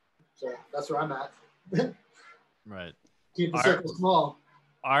 So that's where I'm at. Right. Keep the circle small.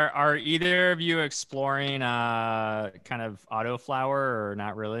 Are either of you exploring kind of autoflower or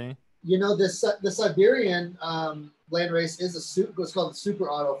not really? You know, the Siberian landrace is what's called the super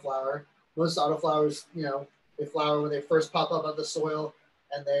autoflower. Most autoflowers, you know, they flower when they first pop up out of the soil,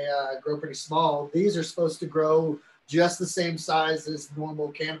 and they grow pretty small. These are supposed to grow just the same size as normal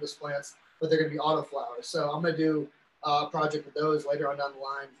cannabis plants, but they're going to be autoflowers. So I'm going to do a project with those later on down the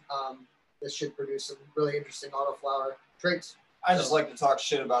line. This should produce some really interesting autoflower traits. I just like to talk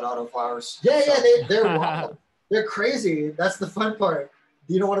shit about autoflowers. Yeah, they're wild. They're crazy. That's the fun part.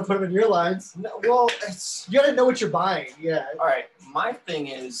 You don't want to put them in your lines. No, well, you got to know what you're buying. Yeah. All right. My thing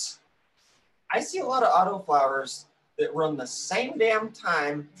is, I see a lot of autoflowers that run the same damn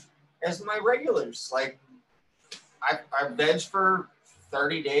time as my regulars. Like, I veg for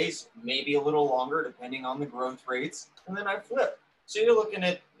 30 days, maybe a little longer, depending on the growth rates, and then I flip. So you're looking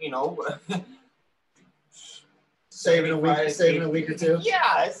at, you know, saving a week or two.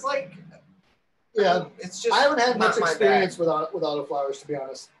 Yeah, it's like, yeah, it's just. I haven't had much experience with autoflowers, to be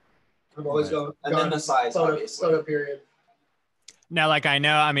honest. I've always gone. And then the size, photo period. Now, like I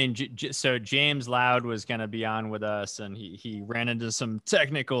know, I mean, so James Loud was going to be on with us, and he ran into some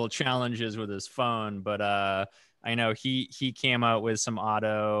technical challenges with his phone, but I know he came out with some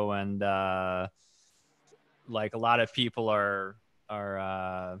auto, and like a lot of people are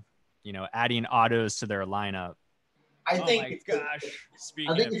you know, adding autos to their lineup. I think. My gosh!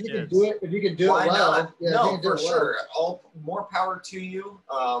 Speaking I think of if you kids, can do it, if you can do it well, yeah, no, for sure. All more power to you.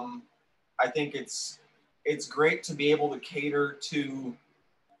 I think it's great to be able to cater to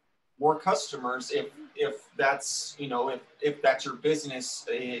more customers if that's, you know, if that's your business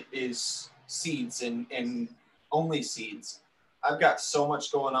is seeds and only seeds. I've got so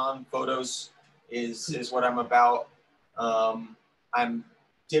much going on. Photos is what I'm about. I'm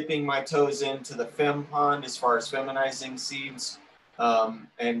dipping my toes into the fem pond as far as feminizing seeds.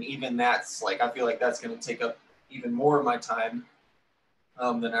 And even that's like, I feel like that's going to take up even more of my time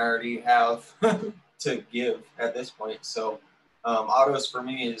than I already have to give at this point. So autos for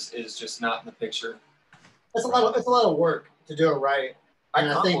me is just not in the picture. It's a lot of work to do it right. And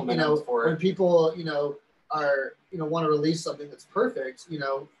I think, you know, when people, you know, are, you know, want to release something that's perfect, you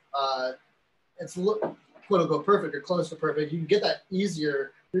know, it's quote unquote perfect or close to perfect. You can get that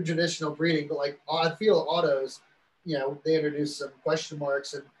easier through traditional breeding, but like I feel autos, you know, they introduce some question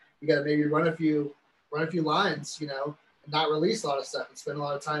marks, and you got to maybe run a few lines, you know, and not release a lot of stuff and spend a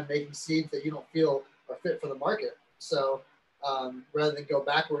lot of time making seeds that you don't feel are fit for the market. So rather than go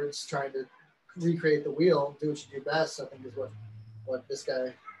backwards trying to recreate the wheel, do what you do best, I think is what this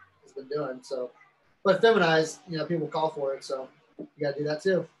guy has been doing. So, but feminized, you know, people call for it, so you got to do that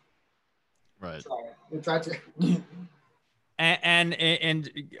too. Right. We try to.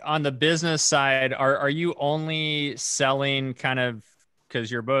 And on the business side, are you only selling kind of,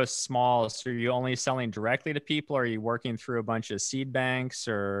 because you're both small, so are you only selling directly to people? Or are you working through a bunch of seed banks,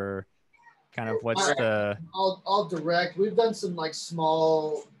 or kind of what's the? I'll direct. We've done some like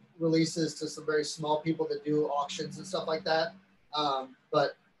small releases to some very small people that do auctions and stuff like that.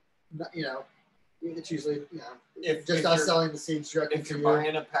 But you know, it's usually, you know, just us selling the seeds directly to you. If you're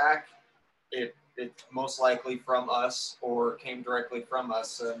buying a pack, it's most likely from us or came directly from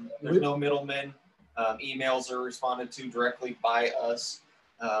us. There's no middlemen. Emails are responded to directly by us.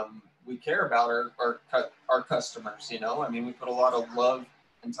 We care about our customers, you know. I mean, we put a lot of love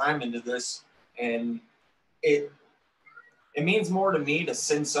and time into this, and it means more to me to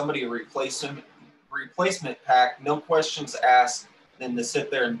send somebody a replacement pack, no questions asked, than to sit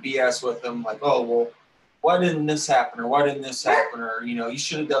there and BS with them like, oh, well, why didn't this happen, or why didn't this happen, or, you know, you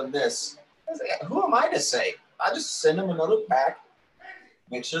should have done this. Who am I to say? I just send them another pack,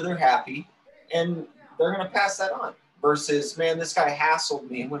 make sure they're happy, and they're going to pass that on. Versus, man, this guy hassled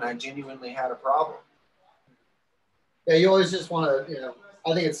me when I genuinely had a problem. Yeah, you always just want to, you know,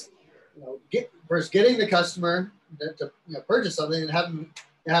 I think it's, you know, first getting the customer to, you know, purchase something and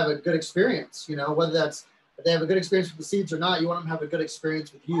have a good experience. You know, whether that's if they have a good experience with the seeds or not, you want them to have a good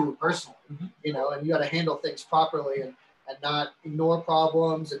experience with you personally. Mm-hmm. You know, and you got to handle things properly and not ignore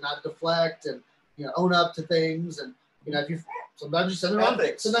problems and not deflect and, you know, own up to things. And, you know, if you sometimes you send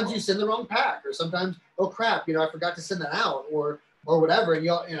the wrong pack, or sometimes, oh crap, you know, I forgot to send that out, or whatever. And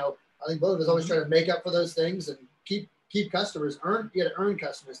you know, I think both of us always try to make up for those things and keep customers. You got to earn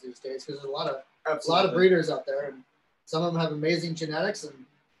customers these days, because there's a lot of breeders out there, and some of them have amazing genetics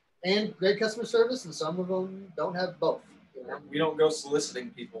and great customer service, and some of them don't have both. You know? We don't go soliciting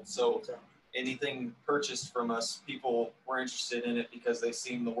people, so anything purchased from us, people were interested in it because they've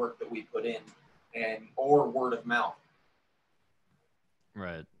seen the work that we put in, or word of mouth.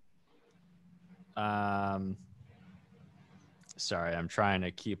 Right. Sorry, I'm trying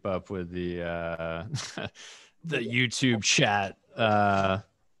to keep up with the the YouTube chat.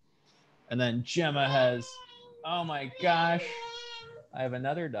 And then Gemma has, oh my gosh, I have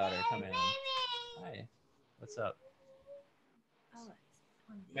another daughter coming in. Hi, what's up?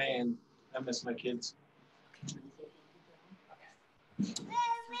 Man, I miss my kids.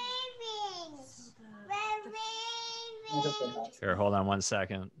 Here, hold on 1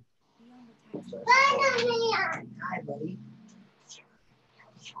 second.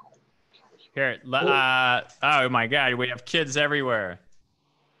 Here, oh my God, we have kids everywhere.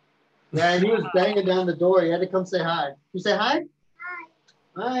 Yeah, and he was banging down the door. He had to come say hi. You say hi?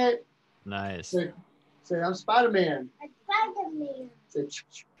 Hi. All right. Nice. Say I'm Spider-Man. Spider-Man.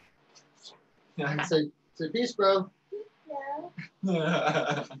 Say peace, bro.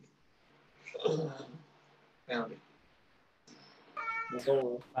 Found it.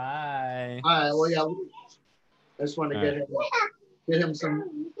 Bye. All right. Well, yeah. I just wanted to get him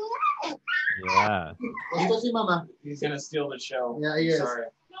some. Yeah. Let's go see Mama. He's gonna steal the show. Yeah, he is. Sorry.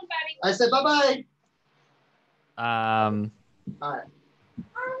 I said bye-bye. All right.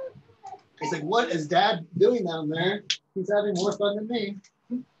 He's like, what is Dad doing down there? He's having more fun than me.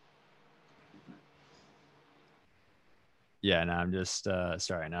 Yeah, no, I'm just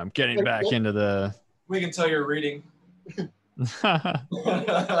sorry. Now I'm getting back into the. We can tell you're reading.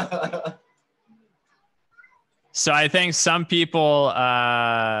 So I think some people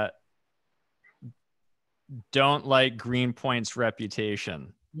don't like Greenpoint's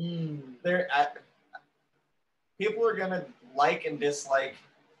reputation. People are gonna like and dislike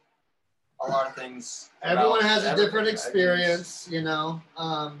a lot of things. Everyone has a different experience, you know.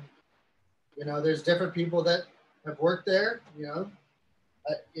 There's different people that have worked there. I'm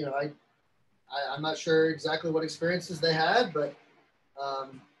not sure exactly what experiences they had, but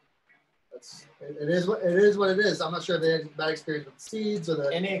it is what it is. I'm not sure if they had a bad experience with seeds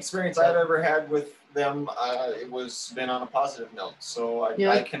or any experience I've ever had with them. It was been on a positive note, so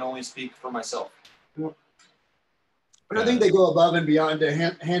I can only speak for myself. But I think they go above and beyond to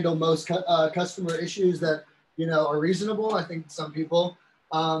handle most customer issues that are reasonable. I think some people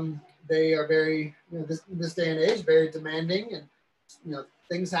they are very in this day and age very demanding, and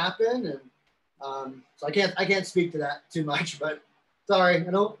things happen, and so I can't speak to that too much. But sorry,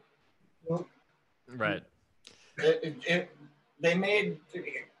 I don't. Right. They made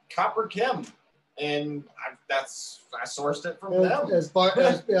Copper Chem, and I sourced it from them as part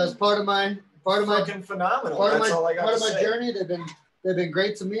of my. Fucking phenomenal. Part That's all I got part to of my say. journey. They've been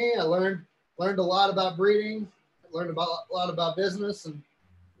great to me. I learned a lot about breeding. Learned a lot about business, and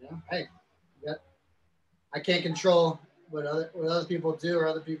hey, I can't control what other people do or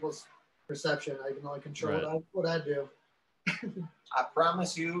other people's perception. I can only control what I do. I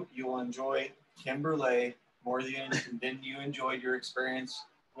promise you will enjoy Kimberley more than you enjoyed your experience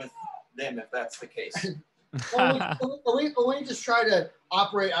with them, if that's the case. we just try to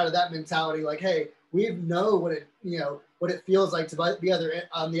operate out of that mentality. Like, hey, we know what it feels like to be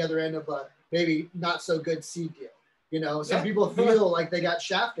on the other end of a maybe not so good seed deal. Some people feel like they got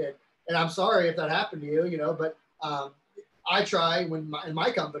shafted, and I'm sorry if that happened to you. But I try in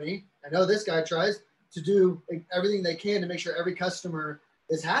my company. I know this guy tries to do everything they can to make sure every customer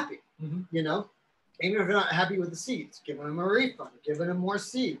is happy. Mm-hmm. Even if they're not happy with the seeds, giving them a refund, giving them more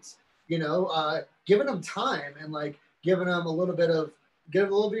seeds. Giving them time and giving them a little bit of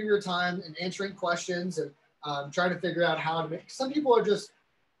your time and answering questions and trying to figure out how to make. Some people are just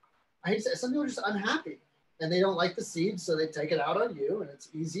unhappy and they don't like the seeds, so they take it out on you, and it's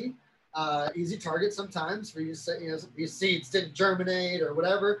easy target sometimes for you to say, these seeds didn't germinate or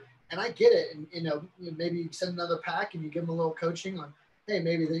whatever. And I get it, and maybe you send another pack and you give them a little coaching on, hey,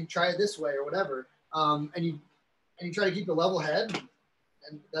 maybe they try it this way or whatever, and you try to keep a level head.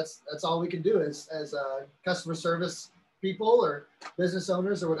 And that's all we can do as customer service people or business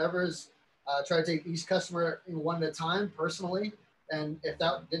owners or whatever is try to take each customer one at a time personally. And if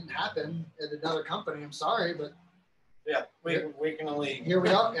that didn't happen at another company, I'm sorry, but we can only here we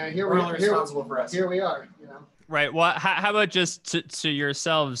are. Yeah, we're only responsible for us. Here we are. Right. Well, how about just to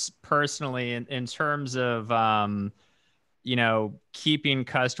yourselves personally in terms of keeping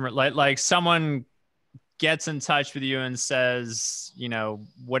customer like someone gets in touch with you and says,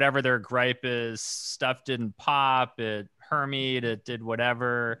 whatever their gripe is, stuff didn't pop, it hermied, it did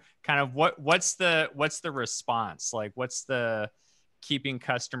whatever. Kind of what's the response? Like, what's the keeping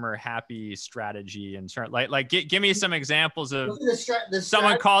customer happy strategy in turn? Give me some examples of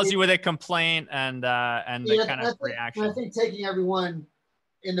someone calls you with a complaint and the kind of reaction. I think taking everyone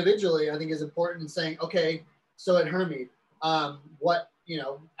individually, I think is important, and saying, okay, so at hermied, what you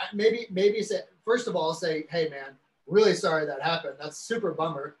know, maybe say, first of all, say, hey man, really sorry that happened. That's super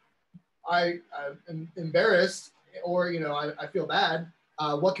bummer. I'm embarrassed, or, you know, I feel bad.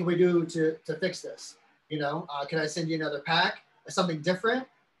 What can we do to fix this? You know, can I send you another pack, something different?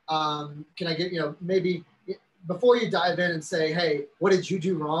 Can I get, you know, maybe before you dive in and say, hey, what did you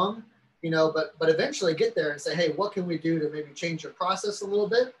do wrong? You know, but eventually get there and say, hey, what can we do to maybe change your process a little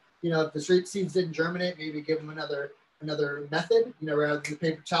bit? You know, if the street seeds didn't germinate, maybe give them another method, you know, rather than the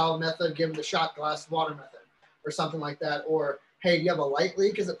paper towel method, give them the shot glass water method or something like that. Or, hey, you have a light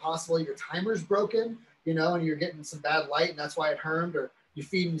leak. Is it possible your timer's broken, you know, and you're getting some bad light and that's why it hermed, or you're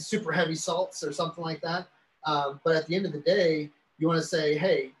feeding super heavy salts or something like that. But at the end of the day, you want to say,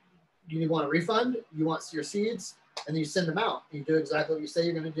 hey, you want a refund? You want your seeds? And then you send them out. You do exactly what you say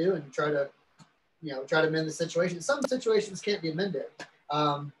you're going to do, and you try to mend the situation. Some situations can't be amended,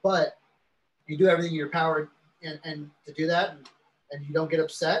 but you do everything in your power and to do that, and you don't get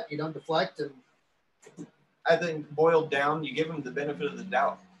upset, you don't deflect. And I think boiled down, you give them the benefit of the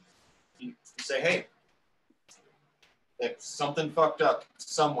doubt. You say, hey, if something fucked up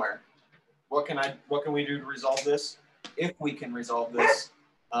somewhere, what can we do to resolve this? If we can resolve this,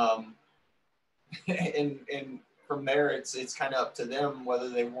 and from there, it's kind of up to them whether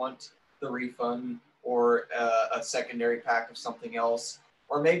they want the refund or a secondary pack of something else,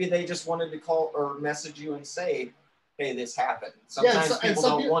 or maybe they just wanted to call or message you and say, hey, this happened. Sometimes people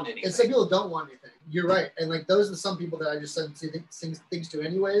don't want anything. And some people don't want anything. You're right. And like those are some people that I just send things to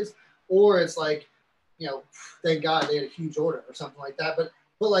anyways, or it's like, you know, thank God they had a huge order or something like that. But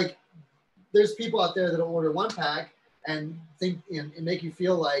like there's people out there that'll order one pack and think and make you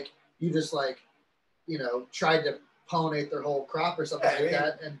feel like you just like, you know, tried to pollinate their whole crop or something like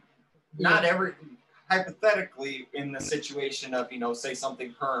that. And not every, hypothetically, in the situation of, you know, say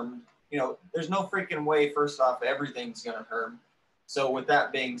something hermed, you know, there's no freaking way, first off, everything's going to herm. So with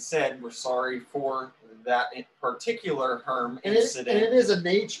that being said, we're sorry for that particular herm incident. And it is a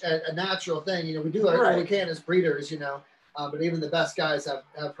natural thing. You know, we do what we can as breeders, you know, but even the best guys have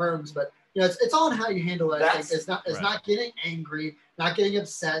herms. But, you know, it's all in how you handle it. It's not getting angry, not getting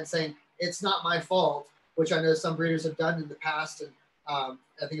upset and saying, it's not my fault, which I know some breeders have done in the past. And I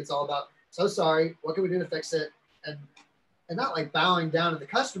think it's all about, so sorry, what can we do to fix it? And not like bowing down to the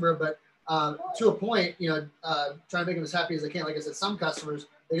customer, but to a point, you know, trying to make them as happy as they can. Like I said, some customers,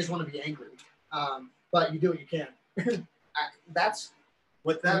 they just want to be angry. But you do what you can.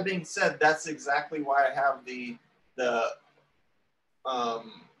 With that being said, that's exactly why I have the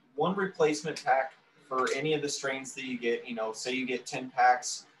one replacement pack for any of the strains that you get. You know, say you get 10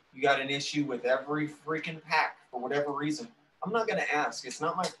 packs, you got an issue with every freaking pack for whatever reason. I'm not going to ask. It's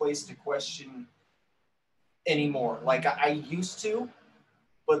not my place to question anymore. Like I used to,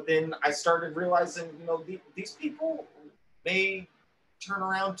 but then I started realizing, you know, these people, they turn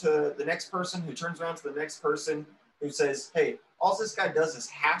around to the next person who turns around to the next person who says, hey, all this guy does is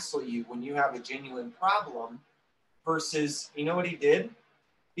hassle you when you have a genuine problem, versus, you know what he did?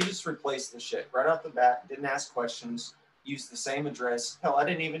 He just replaced the shit right off the bat, didn't ask questions, used the same address. Hell, I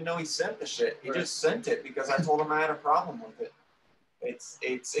didn't even know he sent the shit. He just sent it because I told him I had a problem with it.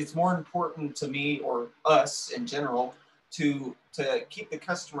 It's more important to me, or us in general, to keep the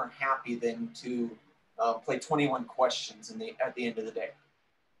customer happy than to play 21 questions at the end of the day.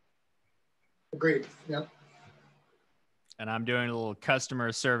 Agreed. Yep. And I'm doing a little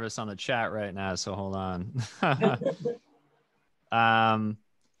customer service on the chat right now, so hold on.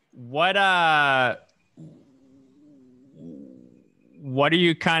 What are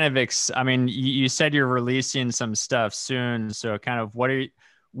you kind of I mean, you said you're releasing some stuff soon, so kind of what are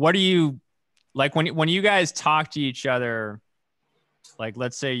you like when you guys talk to each other? Like,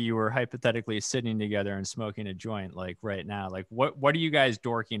 let's say you were hypothetically sitting together and smoking a joint, like right now. Like, what are you guys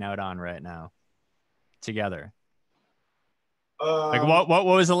dorking out on right now together? Like, what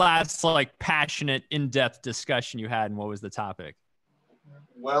was the last like passionate, in-depth discussion you had, and what was the topic?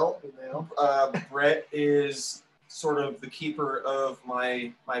 Well, Brett is sort of the keeper of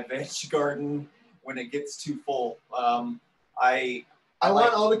my veg garden when it gets too full. I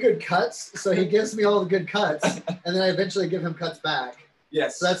want all the good cuts, so he gives me all the good cuts, and then I eventually give him cuts back.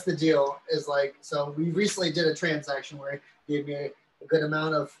 Yes. So that's the deal. Is like, so we recently did a transaction where he gave me a good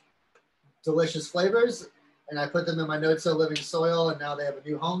amount of delicious flavors, and I put them in my no-till living soil, and now they have a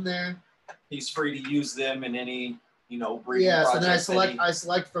new home there. He's free to use them in any, you know, breeding so then project. I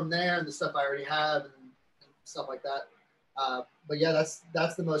select from there and the stuff I already have and stuff like that. But yeah,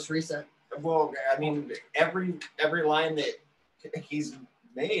 that's the most recent. Well, I mean, every line that he's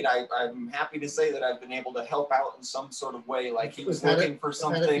made, I'm happy to say that I've been able to help out in some sort of way. Like he was looking for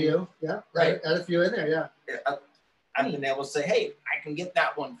something. Had a few, yeah, right. Had a few in there, yeah. I've been able to say, hey, I can get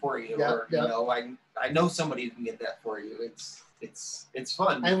that one for you, or you know, I know somebody who can get that for you. It's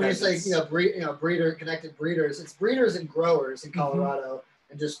fun. And when you say breeder connected breeders, it's breeders and growers in Colorado,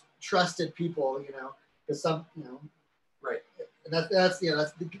 and just trusted people, you know, because some, you know, right. And that's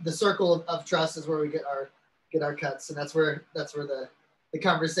the circle of trust is where we get our cuts, and that's where the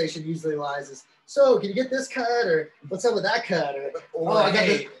conversation usually lies. Is, so can you get this cut, or what's up with that cut, or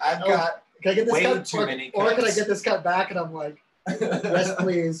I've got can I get this way cut, too many or cuts. can I get this cut back? And I'm like, yes,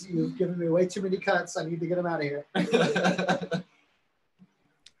 please. You've given me way too many cuts. I need to get them out of here.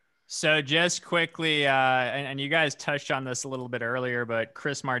 So just quickly, and you guys touched on this a little bit earlier, but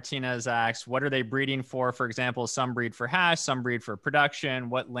Chris Martinez asks, what are they breeding for? For example, some breed for hash, some breed for production.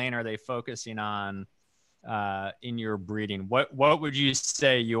 What lane are they focusing on in your breeding? What would you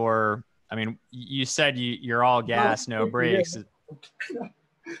say I mean, you said you're all gas, no brakes.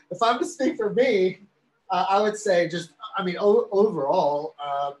 If I'm to speak for me, I would say just, I mean, overall,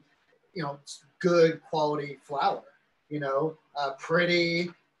 you know, good quality flour, you know, pretty,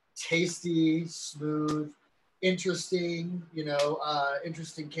 tasty, smooth, interesting, you know,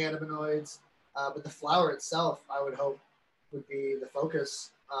 interesting cannabinoids. But the flour itself, I would hope, would be the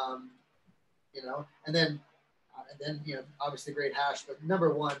focus, you know, and then, you know, obviously great hash, but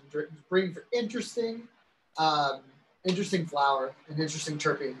number one, bring for interesting flour and interesting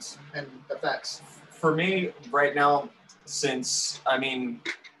terpenes and effects. For me right now, since, I mean,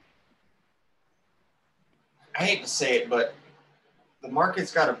 I hate to say it, but the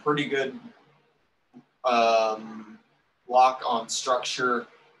market's got a pretty good lock on structure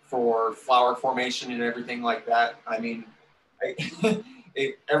for flower formation and everything like that. I mean,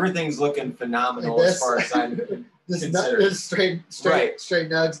 everything's looking phenomenal as far as I'm concerned. Straight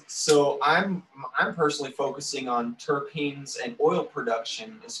nugs. So I'm personally focusing on terpenes and oil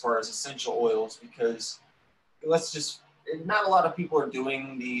production as far as essential oils, because not a lot of people are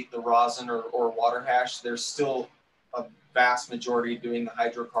doing the rosin or water hash. There's still a vast majority doing the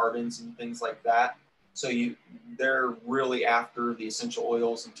hydrocarbons and things like that. So they're really after the essential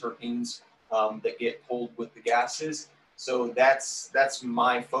oils and terpenes that get pulled with the gases. So that's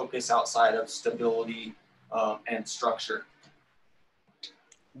my focus outside of stability and structure.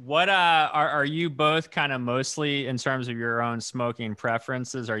 What are you both kind of mostly, in terms of your own smoking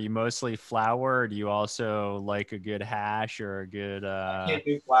preferences, are you mostly flower, or do you also like a good hash or a good I can't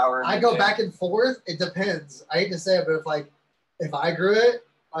do flower. I go back and forth. It depends. I hate to say it, but if I grew it,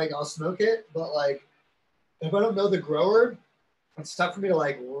 like, I'll smoke it, but like if I don't know the grower, it's tough for me to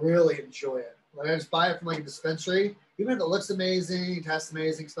like really enjoy it. Like, I just buy it from like a dispensary, even if it looks amazing, tastes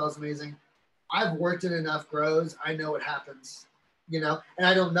amazing, smells amazing. I've worked in enough grows. I know what happens, you know, and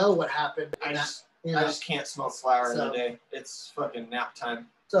I don't know what happened. I just can't smoke flower in the day. It's fucking nap time.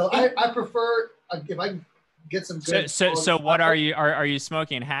 So I prefer, if I can get some good. So what are you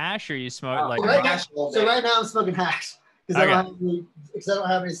smoking hash, or you smoke like hash? So right now I'm smoking hash because I don't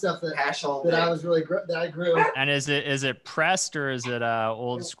have any stuff that hash all that day. I grew. And is it pressed, or is it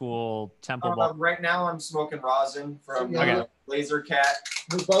old school temple ball? Right now I'm smoking rosin from Laser Cat.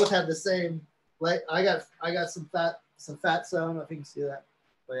 We both have the same. Like, I got some fat so. I don't know if you can see that,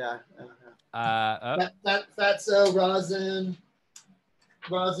 but yeah. Fat so rosin,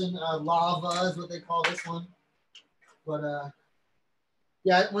 lava is what they call this one. But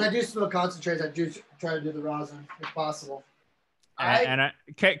yeah, when I do smoke concentrates, I do try to do the rosin if possible.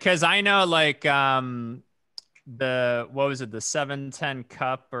 Because I know, like, what was it, the 710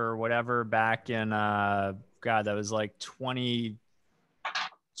 cup or whatever back in God, that was like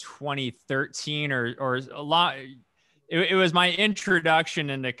 2013 or a lot. It was my introduction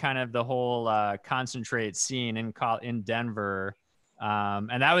into kind of the whole concentrate scene in Denver.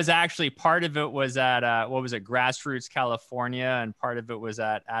 And that was actually, part of it was at Grassroots California, and part of it was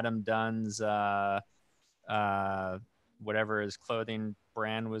at Adam Dunn's whatever his clothing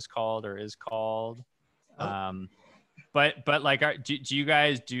brand was called or is called. But like, do you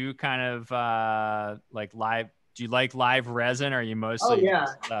guys do kind of like live? Do you like live resin, or are you mostly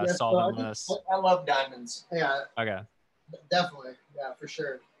solventless? I love diamonds. Yeah. Okay. Definitely. Yeah, for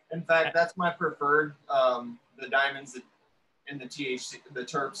sure. In fact, that's my preferred. The diamonds and the THC, the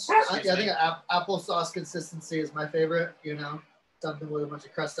terps. I think applesauce consistency is my favorite. You know, something with a bunch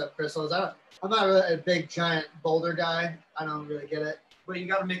of crushed up crystals. I'm not really a big giant boulder guy. I don't really get it. But you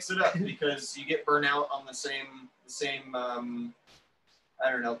got to mix it up because you get burnout on the same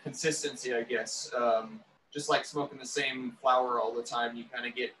I don't know, consistency, I guess. Just like smoking the same flower all the time, you kind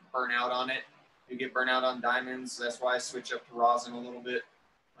of get burnout on it. You get burnout on diamonds. That's why I switch up to rosin a little bit,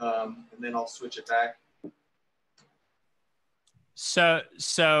 and then I'll switch it back.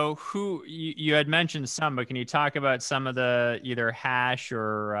 So who you had mentioned some, but can you talk about some of the either hash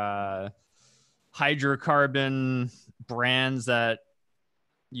or hydrocarbon brands that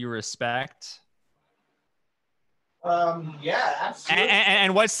you respect? Yeah, absolutely.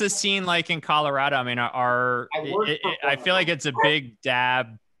 And what's the scene like in Colorado? I mean, I feel like it's a big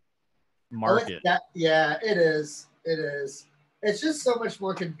dab market. Yeah, it is. It is. It's just so much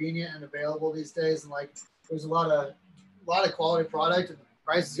more convenient and available these days, and like there's a lot of quality product, and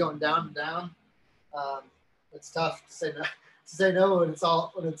prices going down and down. It's tough to say no when it's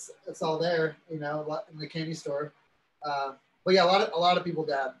all there, you know, in the candy store. But yeah, a lot of people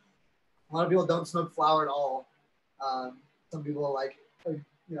dab. A lot of people don't smoke flower at all. Some people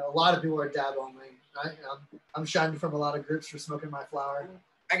a lot of people are dab only. I'm shunned from a lot of groups for smoking my flower.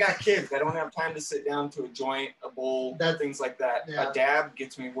 I got kids. I don't have time to sit down to a joint, a bowl, things like that. Yeah. A dab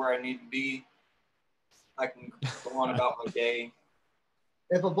gets me where I need to be. I can go on about my day.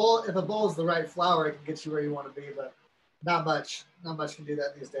 If a bowl is the right flower, it can get you where you want to be, but not much can do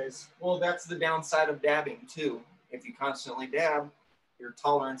that these days. Well, that's the downside of dabbing too. If you constantly dab, your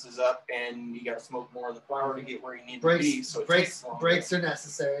tolerance is up, and you got to smoke more of the flower to get where you need to be. So breaks are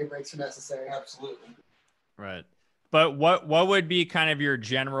necessary. Breaks are necessary. Absolutely. Right. But what would be kind of your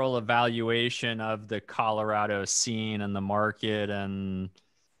general evaluation of the Colorado scene and the market, and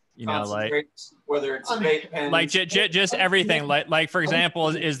you know, like whether it's vape pens, like just everything, like for example,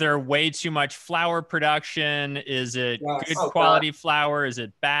 is there way too much flower production? Is it good quality flower? Is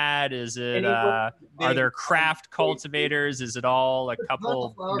it bad? Is it are there craft cultivators? Is it all a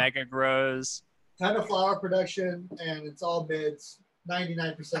couple mega grows? Ton of flower production, and it's all mids,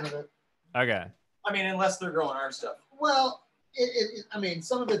 99% of it. Okay. I mean, unless they're growing our stuff. Well, I mean,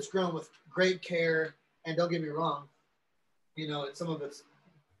 some of it's grown with great care, and don't get me wrong, you know, and some of it's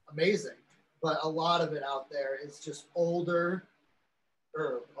amazing, but a lot of it out there is just older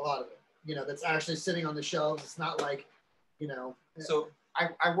herb. A lot of it, you know, that's actually sitting on the shelves. It's not like, you know. So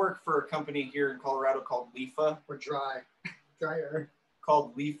I work for a company here in Colorado called Leafa. Or dryer.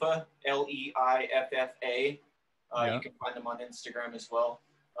 Called Leafa, Leiffa. You can find them on Instagram as well.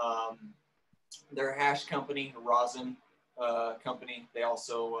 They're a hash company, a rosin company. They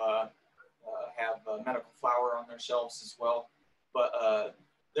also have medical flower on their shelves as well. But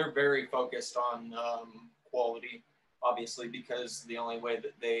they're very focused on quality, obviously, because the only way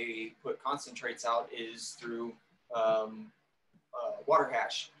that they put concentrates out is through water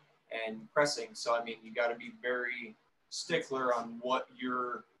hash and pressing. So, I mean, you got to be very stickler on what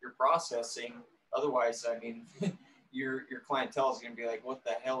you're processing. Otherwise, I mean, your clientele is going to be like, what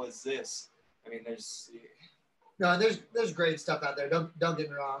the hell is this? I mean, there's great stuff out there. Don't get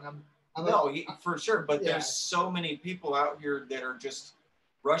me wrong. For sure. But there's so many people out here that are just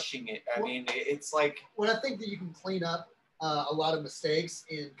rushing it. I mean, it's like. Well, I think that you can clean up a lot of mistakes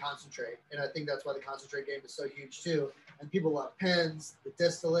in concentrate, and I think that's why the concentrate game is so huge too. And people love pens. The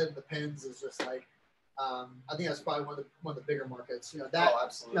distillate and the pens is just like. I think that's probably one of the bigger markets. You know that.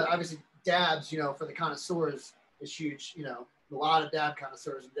 Absolutely. You know, obviously, dabs. You know, for the connoisseurs is huge. You know, a lot of dab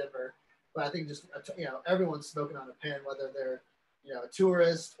connoisseurs in Denver. But I think just, you know, everyone's smoking on a pen, whether they're, you know, a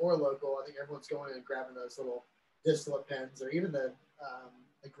tourist or local. I think everyone's going and grabbing those little distillate pens, or even the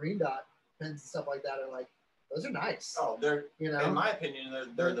green dot pens and stuff like that. Are like, those are nice. Oh, they're, you know, in my opinion,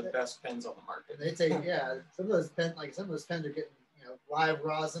 they're the best pens on the market. And they take, some of those pens are getting, you know, live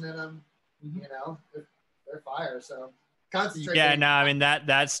rosin in them. Mm-hmm. You know, they're fire. So. Yeah, no,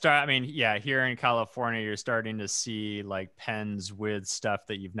 I mean here in California, you're starting to see like pens with stuff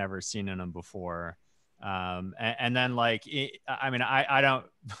that you've never seen in them before. And then like, I don't,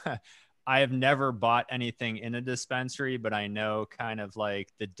 I have never bought anything in a dispensary, but I know kind of like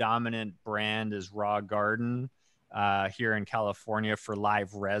the dominant brand is Raw Garden here in California for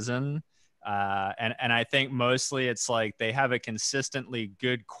live resin. And I think mostly it's like they have a consistently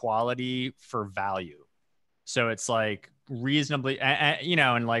good quality for value. So it's like reasonably, you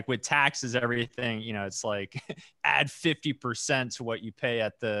know, and like with taxes, everything, you know, it's like add 50% to what you pay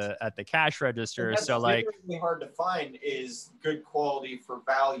at the cash register. So like really hard to find is good quality for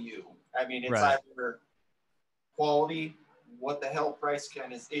value. I mean, it's either quality, what the hell price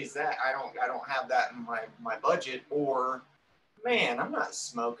is that? I don't have that in my budget, or man, I'm not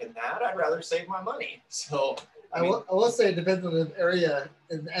smoking that. I'd rather save my money. So I will say it depends on the area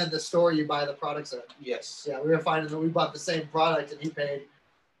and the store you buy the products at. Yes. Yeah, we were finding that we bought the same product and he paid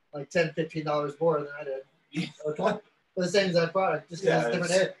like $10, $15 more than I did. For the same exact product, just because it's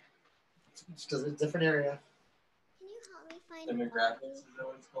different area. Just because it's a different area. Can you help me find demographics? Is that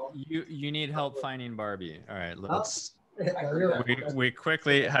what it's called? You need help finding Barbie. All right, let's. We we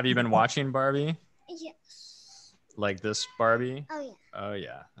quickly. Have you been watching Barbie? Yes. Like this Barbie? Oh yeah. Oh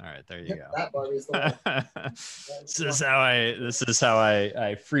yeah. All right, there you go. That Barbie's the one. This is how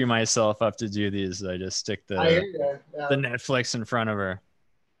I free myself up to do these. I just stick I hear the you. Yeah. Netflix in front of her.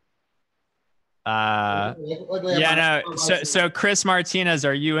 Luckily, Yeah, I'm no. So Chris Martinez,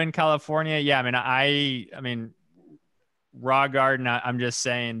 are you in California? Yeah, I mean, Raw Garden. I'm just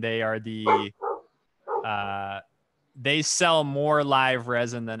saying they are they sell more live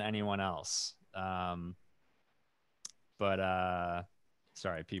resin than anyone else. But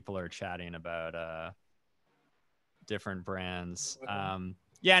sorry, people are chatting about different brands.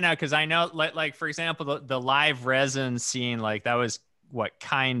 Yeah, no, because I know, like for example, the live resin scene, like that was what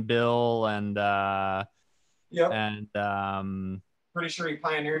Kind Bill and Yep. and Pretty sure he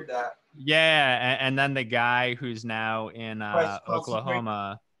pioneered that. yeah, and then the guy who's now in Quite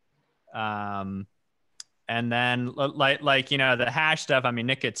Oklahoma. And then like the hash stuff. I mean,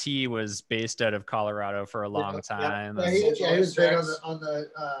 Nick T was based out of Colorado for a long time. Yeah, he was big on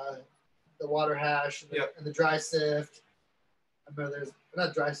the water hash and the dry sift. I remember there's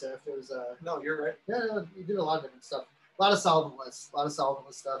not dry sift. It was no, you're right. Yeah, no, you did a lot of different stuff. A lot of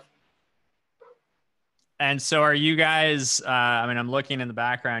solventless stuff. And so are you guys, I mean, I'm looking in the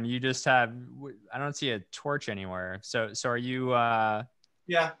background, you just have, I don't see a torch anywhere. So are you, yeah.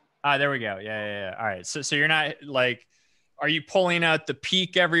 There we go. Yeah. All right. So you're not like, are you pulling out the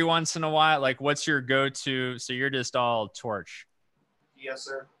Peak every once in a while? Like what's your go-to? So you're just all torch. Yes,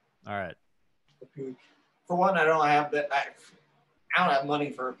 sir. All right. The Peak. For one, I don't have that. I don't have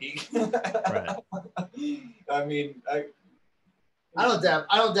money for a Peak. Right. I mean, I don't dab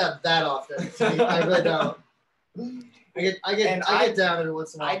that often. I really don't. I get dab every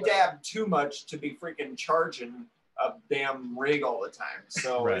once in a while. I dab too much to be freaking charging a damn rig all the time.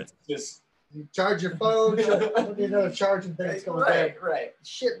 So it's just you charge your phone. You know, charging things going dead. Right.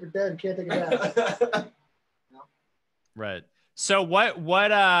 Shit, we're dead. Can't take it down. No. Right. So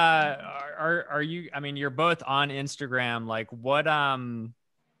what are you? I mean, you're both on Instagram. Like what kind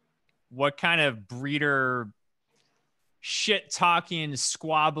of breeder shit talking,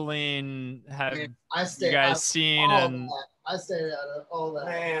 squabbling have you guys seen? And I stay out of all that.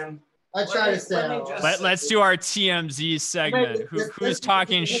 Man, I try to stay out. Let's do our TMZ segment. Who's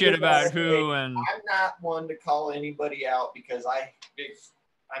talking shit about who? And I'm not one to call anybody out because I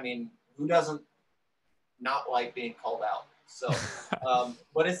mean, who doesn't not like being called out? So,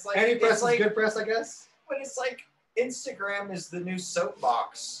 but it's like any press is good press, I guess. But it's like Instagram is the new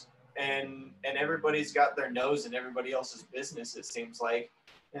soapbox. And everybody's got their nose in everybody else's business, it seems like.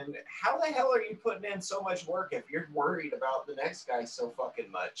 And how the hell are you putting in so much work if you're worried about the next guy so fucking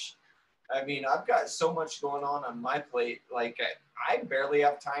much? I mean, I've got so much going on my plate. Like, I barely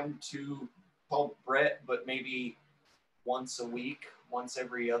have time to call Brett, but maybe once a week, once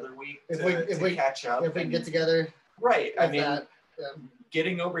every other week to catch up. If we can get together. Right. I mean,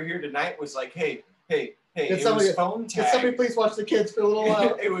 getting over here tonight was like, hey, it was phone tag. Can somebody please watch the kids for a little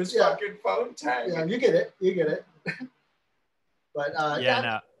while? It was fucking phone tag. Yeah, you get it. But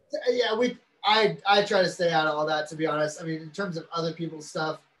I try to stay out of all that, to be honest. I mean, in terms of other people's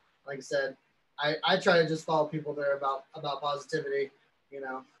stuff, like I said, I try to just follow people that are about positivity, you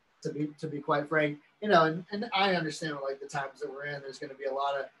know, to be quite frank, you know, and I understand like the times that we're in, there's going to be a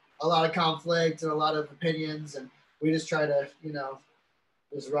lot of conflict and a lot of opinions, and we just try to, you know,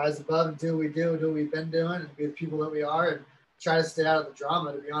 just rise above and do what we've been doing, and be the people that we are, and try to stay out of the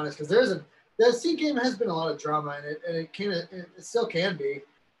drama, to be honest, because the scene game has been a lot of drama, and it still can be,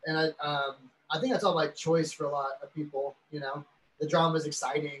 and I think that's all by choice for a lot of people, you know. The drama is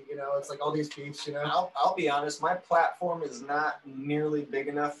exciting, you know. It's like all these beefs, you know. I'll be honest, my platform is not nearly big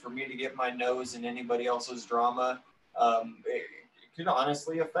enough for me to get my nose in anybody else's drama. It could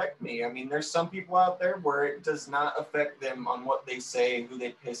honestly affect me. I mean, there's some people out there where it does not affect them on what they say, who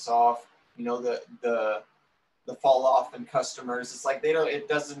they piss off, you know, the fall off in customers. It's like they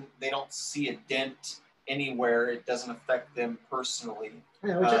don't see a dent anywhere. It doesn't affect them personally.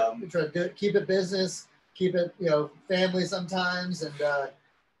 Yeah, we try to keep it business, keep it, you know, family sometimes, and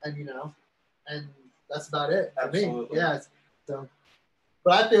you know, and that's about it for me. Yeah. So,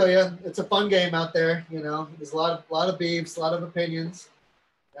 but I feel it's a fun game out there. You know, there's a lot of beefs, a lot of opinions.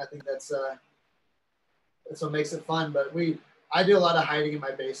 I think that's what makes it fun. But I do a lot of hiding in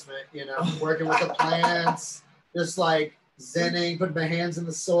my basement. You know, working with the plants, just like zenning, putting my hands in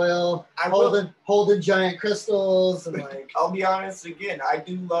the soil, holding giant crystals, and like. I'll be honest again. I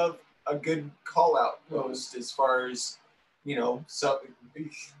do love a good call out post as far as, you know,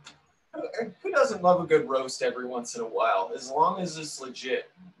 who doesn't love a good roast every once in a while, as long as it's legit.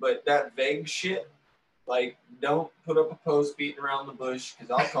 But that vague shit, like, don't put up a post beating around the bush,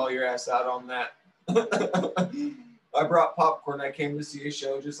 because I'll call your ass out on that. I brought popcorn. I came to see a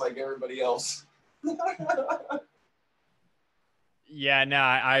show just like everybody else. Yeah,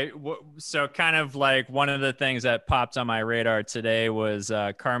 no, so kind of like one of the things that popped on my radar today was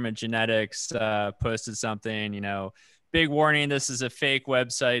Karma Genetics posted something, you know, big warning, this is a fake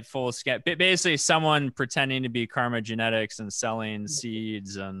website, full of scam. Basically someone pretending to be Karma Genetics and selling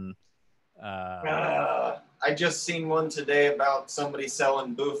seeds and I just seen one today about somebody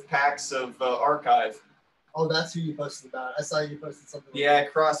selling booth packs of archive. Oh, that's who you posted about. I saw you posted something. Yeah, I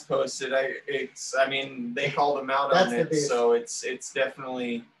cross posted. I mean, they called them out on it, so it's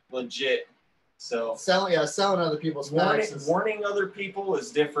definitely legit. So selling other people's packs. Warning other people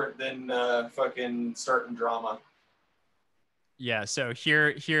is different than fucking starting drama. Yeah, so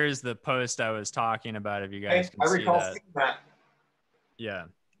here's the post I was talking about. If you guys can see that. Yeah.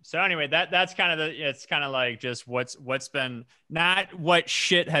 So anyway, that's kind of it's kind of like just what's been, not what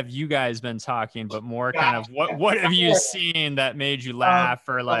shit have you guys been talking, but more kind of what have you seen that made you laugh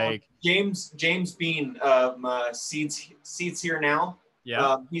or like James Bean, Seeds Here Now.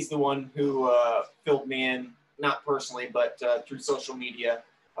 Yeah. He's the one who filled me in, not personally, but through social media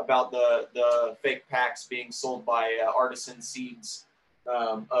about the fake packs being sold by Artisan Seeds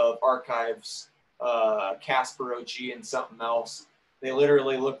of archives, Casper OG and something else. They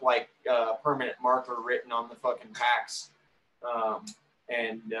literally look like permanent marker written on the fucking packs.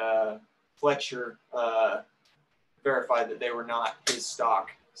 And Fletcher verified that they were not his stock.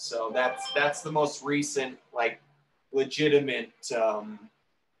 So that's the most recent, like, legitimate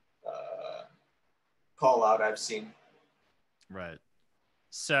call out I've seen. Right.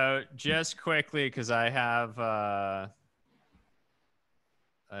 So just quickly, because I have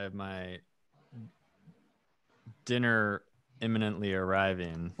my dinner imminently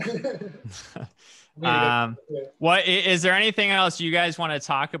arriving. What is there anything else you guys want to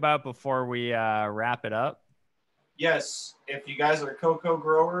talk about before we wrap it up? Yes, if you guys are cocoa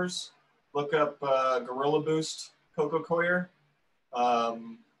growers, look up Gorilla Boost Cocoa Coir.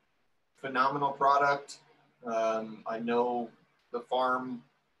 Phenomenal product. I know the farm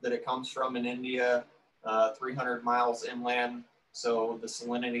that it comes from in India, 300 miles inland. So the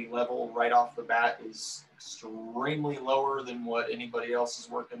salinity level right off the bat is extremely lower than what anybody else is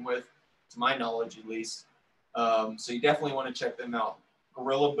working with, to my knowledge at least. So you definitely want to check them out.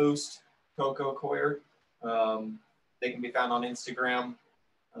 Gorilla Boost Cocoa Coir. They can be found on Instagram.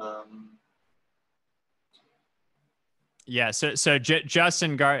 Yeah, so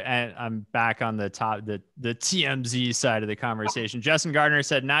Justin Gardner, and I'm back on the top, the TMZ side of the conversation. Justin Gardner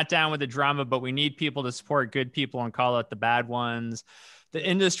said, not down with the drama, but we need people to support good people and call out the bad ones. The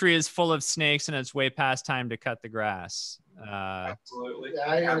industry is full of snakes and it's way past time to cut the grass. Absolutely.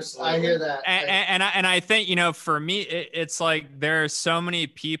 Yeah, I hear that. And I think, you know, for me, it's like there are so many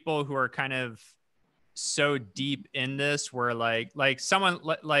people who are kind of so deep in this where like someone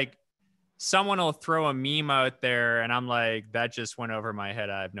will throw a meme out there and I'm like, that just went over my head.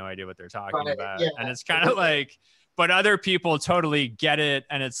 I have no idea what they're talking about. Yeah. And it's kind of like, but other people totally get it.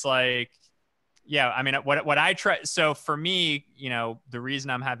 And it's like, yeah, I mean, what I try. So for me, you know, the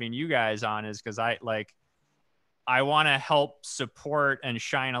reason I'm having you guys on is because I want to help support and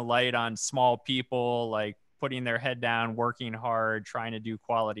shine a light on small people, like putting their head down, working hard, trying to do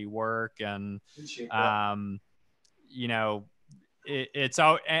quality work. And, you know, it's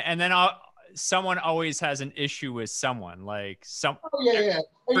all, and then someone always has an issue with someone, like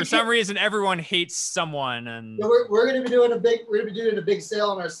for some reason everyone hates someone. And yeah, we're going to be doing a big sale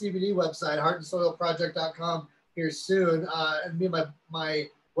on our CBD website, heartandsoilproject.com, here soon. And me and my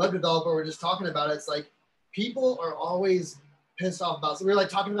web developer were just talking about it. It's like people are always pissed off about, so we were like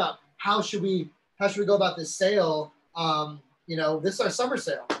talking about how should we go about this sale. You know, this is our summer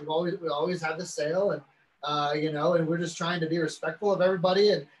sale. We always have this sale, and you know, and we're just trying to be respectful of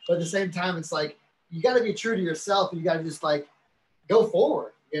everybody. But at the same time, it's like, you got to be true to yourself. You got to just like go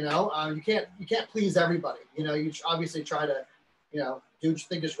forward, you know, you can't please everybody. You know, you obviously try to, you know, do what you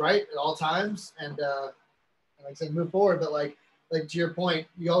think is right at all times. And like I said, move forward. But like to your point,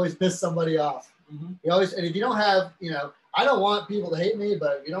 you always piss somebody off. Mm-hmm. You always, and if you don't have, you know, I don't want people to hate me,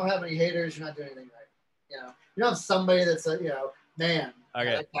 but if you don't have any haters, you're not doing anything right. You know, you don't have somebody that's a, you know, man.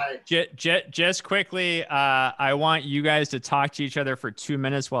 Okay. Just quickly, I want you guys to talk to each other for 2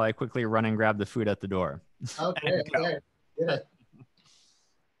 minutes while I quickly run and grab the food at the door. Okay. Okay. Get it.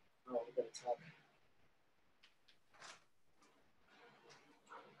 Oh, we gotta talk.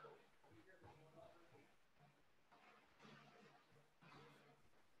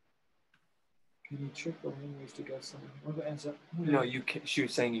 Can you trick the wingers to go somewhere? What about answer? No, you can. She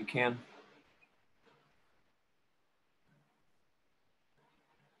was saying you can.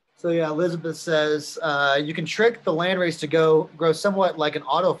 So yeah, Elizabeth says you can trick the landrace to grow somewhat like an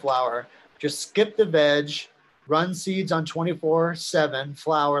autoflower. Just skip the veg, run seeds on 24/7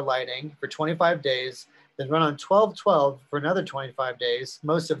 flower lighting for 25 days, then run on 12/12 for another 25 days.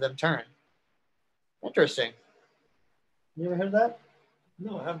 Most of them turn. Interesting. You ever heard of that?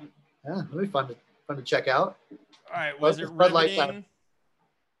 No, I haven't. Yeah, it'll be fun to check out. All right, was it riveting?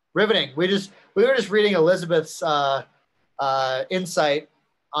 Riveting. We were just reading Elizabeth's insight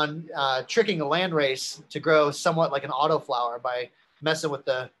on tricking a landrace to grow somewhat like an autoflower by messing with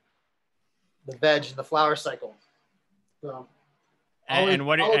the veg and the flower cycle. So, and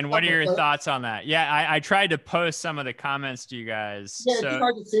what are your thoughts on that? Yeah, I tried to post some of the comments to you guys. Yeah, it's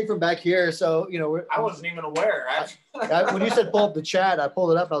hard to see from back here. So I wasn't even aware. When you said pull up the chat, I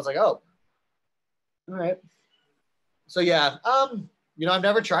pulled it up and I was like, oh, all right. So yeah, I've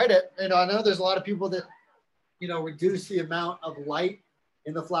never tried it. I know there's a lot of people that reduce the amount of light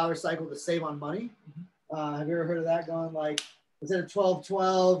in the flower cycle to save on money. Have you ever heard of that? Going like instead of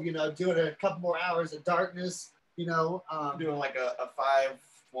 12/12, doing a couple more hours of darkness. Doing like a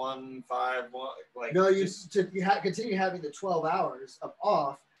 5/1, 5/1. Like no, continue having the 12 hours of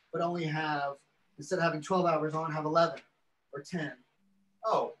off, but only have instead of having 12 hours on, have 11 or 10.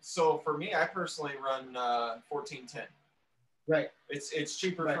 Oh, so for me, I personally run 14/10. Right. It's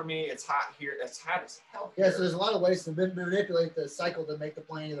cheaper for me. It's hot here. It's hot as hell here. Yeah, so there's a lot of ways to manipulate the cycle to make the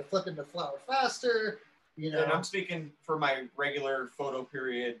plant either flip into flower faster. And I'm speaking for my regular photo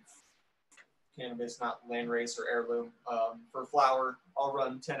period cannabis, not landrace or heirloom. For flower, I'll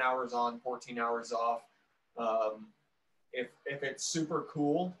run 10 hours on, 14 hours off. If it's super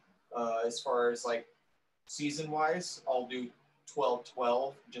cool, as far as like season wise, I'll do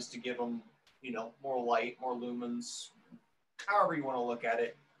 12/12 just to give them, more light, more lumens. However you want to look at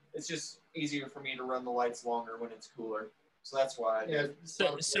it, it's just easier for me to run the lights longer when it's cooler. So that's why.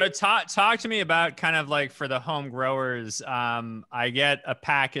 So talk to me about kind of like for the home growers. I get a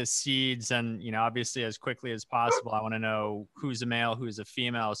pack of seeds, and obviously as quickly as possible, I want to know who's a male, who's a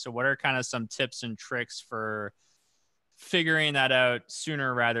female. So what are kind of some tips and tricks for figuring that out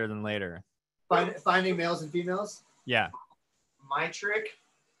sooner rather than later? Finding males and females. Yeah. My trick.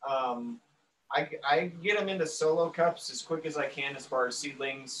 I get them into solo cups as quick as I can as far as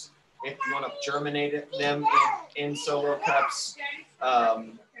seedlings. If you want to germinate them in solo cups,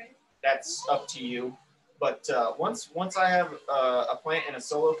 that's up to you. But once I have a plant in a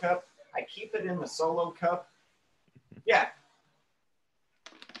solo cup, I keep it in the solo cup. Yeah.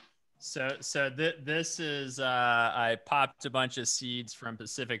 So this is I popped a bunch of seeds from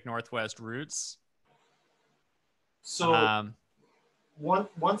Pacific Northwest roots. So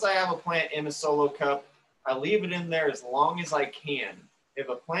once I have a plant in a solo cup, I leave it in there as long as I can. If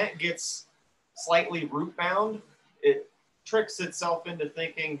a plant gets slightly root bound, it tricks itself into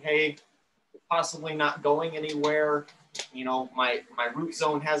thinking, hey, possibly not going anywhere. My root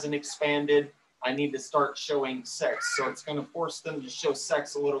zone hasn't expanded. I need to start showing sex. So it's going to force them to show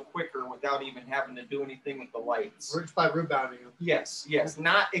sex a little quicker without even having to do anything with the lights. Roots by root bounding. Yes.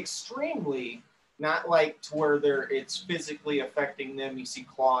 Not extremely, not like to where it's physically affecting them. You see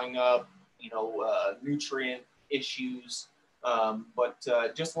clawing up, nutrient issues. But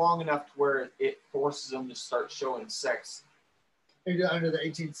just long enough to where it forces them to start showing sex. Under the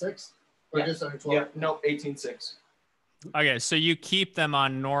 18/6? Or just under 12? Yeah, no, 18/6. Okay, so you keep them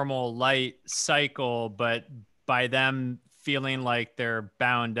on normal light cycle, but by them feeling like they're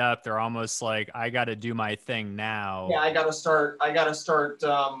bound up, they're almost like, I got to do my thing now. Yeah, I got to start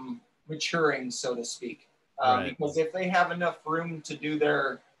maturing, so to speak. Right. Because if they have enough room to do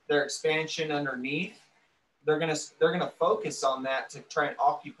their expansion underneath, they're gonna focus on that to try and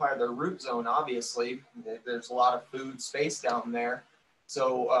occupy their root zone. Obviously, there's a lot of food space down there,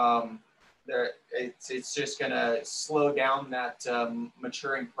 so it's just gonna slow down that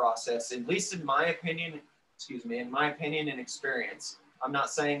maturing process. At least in my opinion, and experience. I'm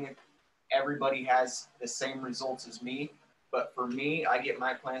not saying everybody has the same results as me, but for me, I get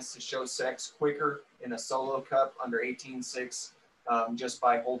my plants to show sex quicker in a solo cup under 18/6, just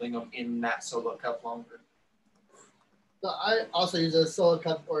by holding them in that solo cup longer. So I also use a solo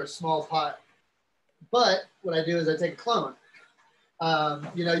cup or a small pot, but what I do is I take a clone.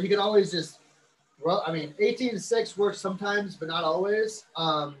 You can always just, 18/6 works sometimes, but not always.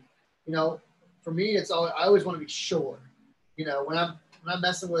 For me, I always want to be sure. When I'm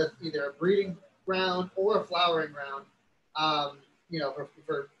messing with either a breeding ground or a flowering ground, for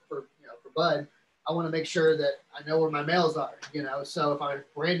bud, I want to make sure that I know where my males are. So if I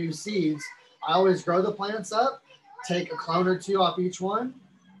have brand new seeds, I always grow the plants up. Take a clone or two off each one,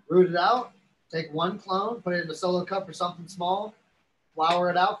 root it out, take one clone, put it in a solo cup or something small, flower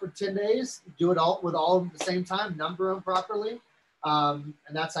it out for 10 days, do it all with all at the same time, number them properly. And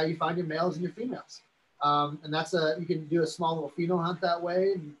that's how you find your males and your females. And that's you can do a small little pheno hunt that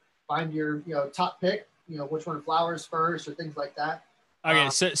way and find your, top pick, which one flowers first or things like that. Okay,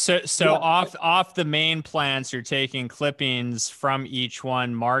 so off the main plants, you're taking clippings from each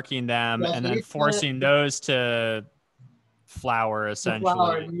one, marking them, and then forcing those to flower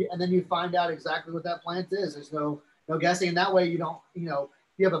essentially. And then you find out exactly what that plant is. There's no guessing, and that way you don't, you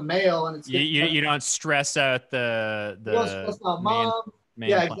have a male and it's you don't stress out the main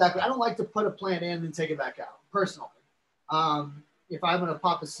yeah, plant. exactly. I don't like to put a plant in and take it back out personally. If I'm going to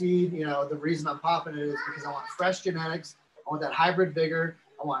pop a seed, the reason I'm popping it is because I want fresh genetics. I want that hybrid vigor.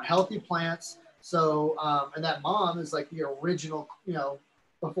 I want healthy plants. So, and that mom is like the original,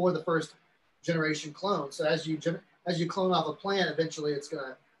 before the first generation clone. So as you clone off a plant, eventually it's going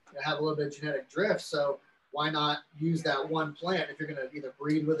to have a little bit of genetic drift. So why not use that one plant if you're going to either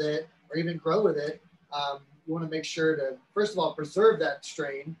breed with it or even grow with it? You want to make sure to, first of all, preserve that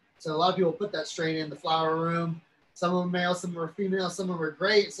strain. So a lot of people put that strain in the flower room. Some of them male, some of them are female, some of them are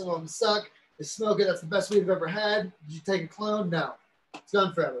great, some of them suck. They smell good. That's the best weed I've ever had. Did you take a clone? No. It's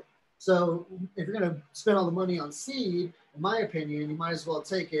gone forever. So if you're going to spend all the money on seed, in my opinion, you might as well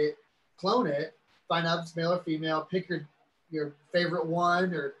take it, clone it, find out if it's male or female, pick your favorite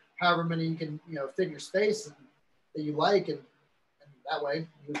one or however many you can, fit in your space that you like. And that way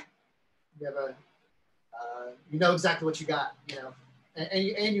you have a, you know exactly what you got, and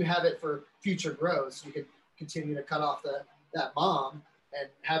you have it for future growth. So you can continue to cut off that mom and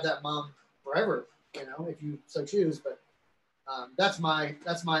have that mom forever, if you so choose. But that's my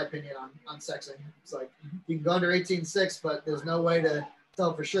opinion on sexing. It's like you can go under 18.6, but there's no way to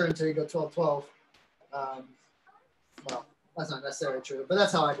tell for sure until you go 12.12. Well, that's not necessarily true, but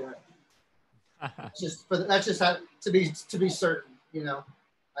that's how I do it. That's just how, to be certain.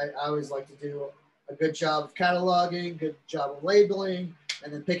 I always like to do a good job of cataloging, good job of labeling,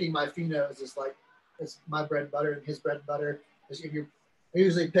 and then picking my phenos is like it's my bread and butter and his bread and butter. I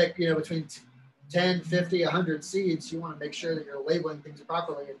usually pick between 10, 50, 100 seeds. You want to make sure that you're labeling things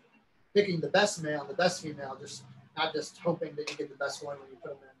properly and picking the best male and the best female, just not just hoping that you get the best one when you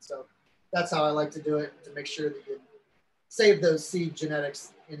put them in. So that's how I like to do it, to make sure that you save those seed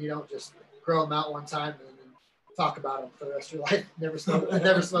genetics and you don't just grow them out one time and then talk about them for the rest of your life. Never smell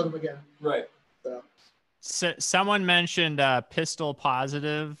them again. Right. So someone mentioned Pistol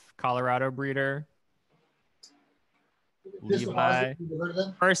Positive, Colorado breeder. Pistol Levi. Positive, you heard of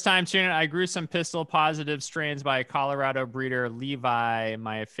them? First time tuning in. I grew some Pistol Positive strains by Colorado breeder Levi.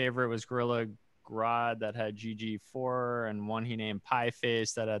 My favorite was Gorilla Grodd that had GG4, and one he named Pie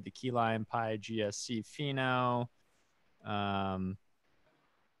Face that had the Key Lime Pie GSC Pheno.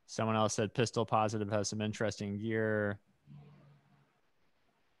 Someone else said Pistol Positive has some interesting gear.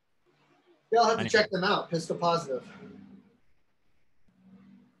 Yeah, I'll have to check them out. Pistol Positive.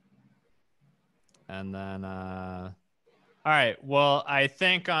 And then, all right. Well, I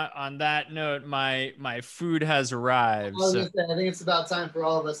think on that note, my food has arrived. I think it's about time for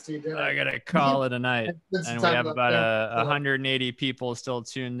all of us to dinner. I gotta call it a night. And we have about 180 people still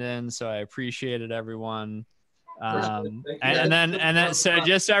tuned in, so I appreciate it, everyone. And then, so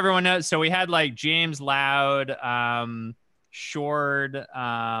just so everyone knows, so we had like James Loud, Shord,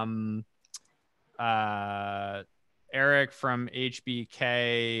 Eric from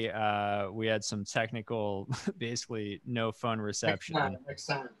HBK. We had some technical, basically no phone reception next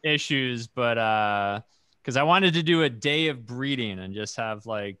time. issues, but because I wanted to do a day of breeding and just have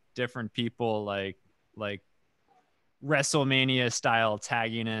like different people like WrestleMania style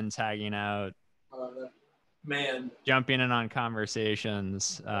tagging in, tagging out. Man, jumping in on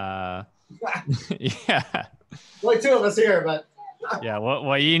conversations. Yeah. Only two of us here, but yeah.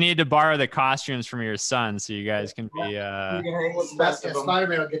 Well, you need to borrow the costumes from your son so you guys can be.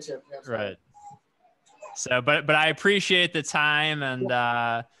 Spider-Man will get you. Right. So, but I appreciate the time,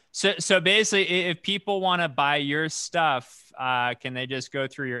 and so basically, if people want to buy your stuff, can they just go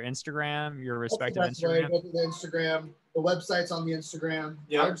through your Instagram, your respective Instagram? Go to the Instagram. The website's on the Instagram.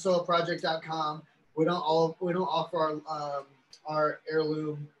 HardSoilProject.com. We don't offer our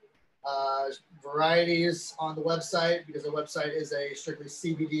heirloom varieties on the website because the website is a strictly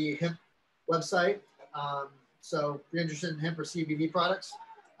CBD hemp website. So if you're interested in hemp or CBD products,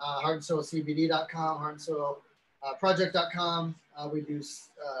 HardSoilCBD.com, HardSoilProject.com. We do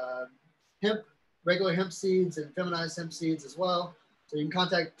hemp, regular hemp seeds and feminized hemp seeds as well. So you can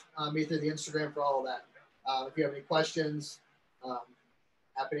contact me through the Instagram for all of that. If you have any questions,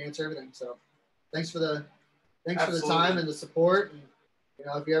 happy to answer everything. So. Thanks for the time and the support. And,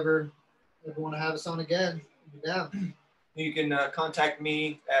 if you ever want to have us on again, be down. You can contact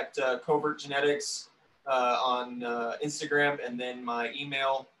me at Covert Genetics on Instagram, and then my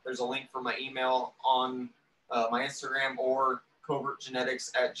email. There's a link for my email on my Instagram, or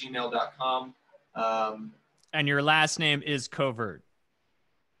covertgenetics@gmail.com. And your last name is Covert.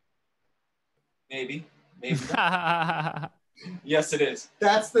 Maybe. Yes, it is.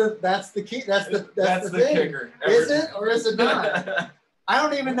 That's the key. That's the thing. Kicker. Is it or is it not? I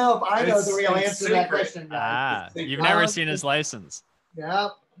don't even know if I know the real answer to that question, guys. You've never seen his license. Yeah.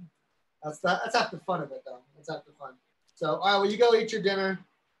 That's half the fun of it, though. That's half the fun. So, all right, well, you go eat your dinner.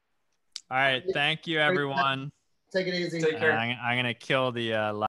 All right. Thank you, everyone. Take it easy. Take care. I'm going to kill the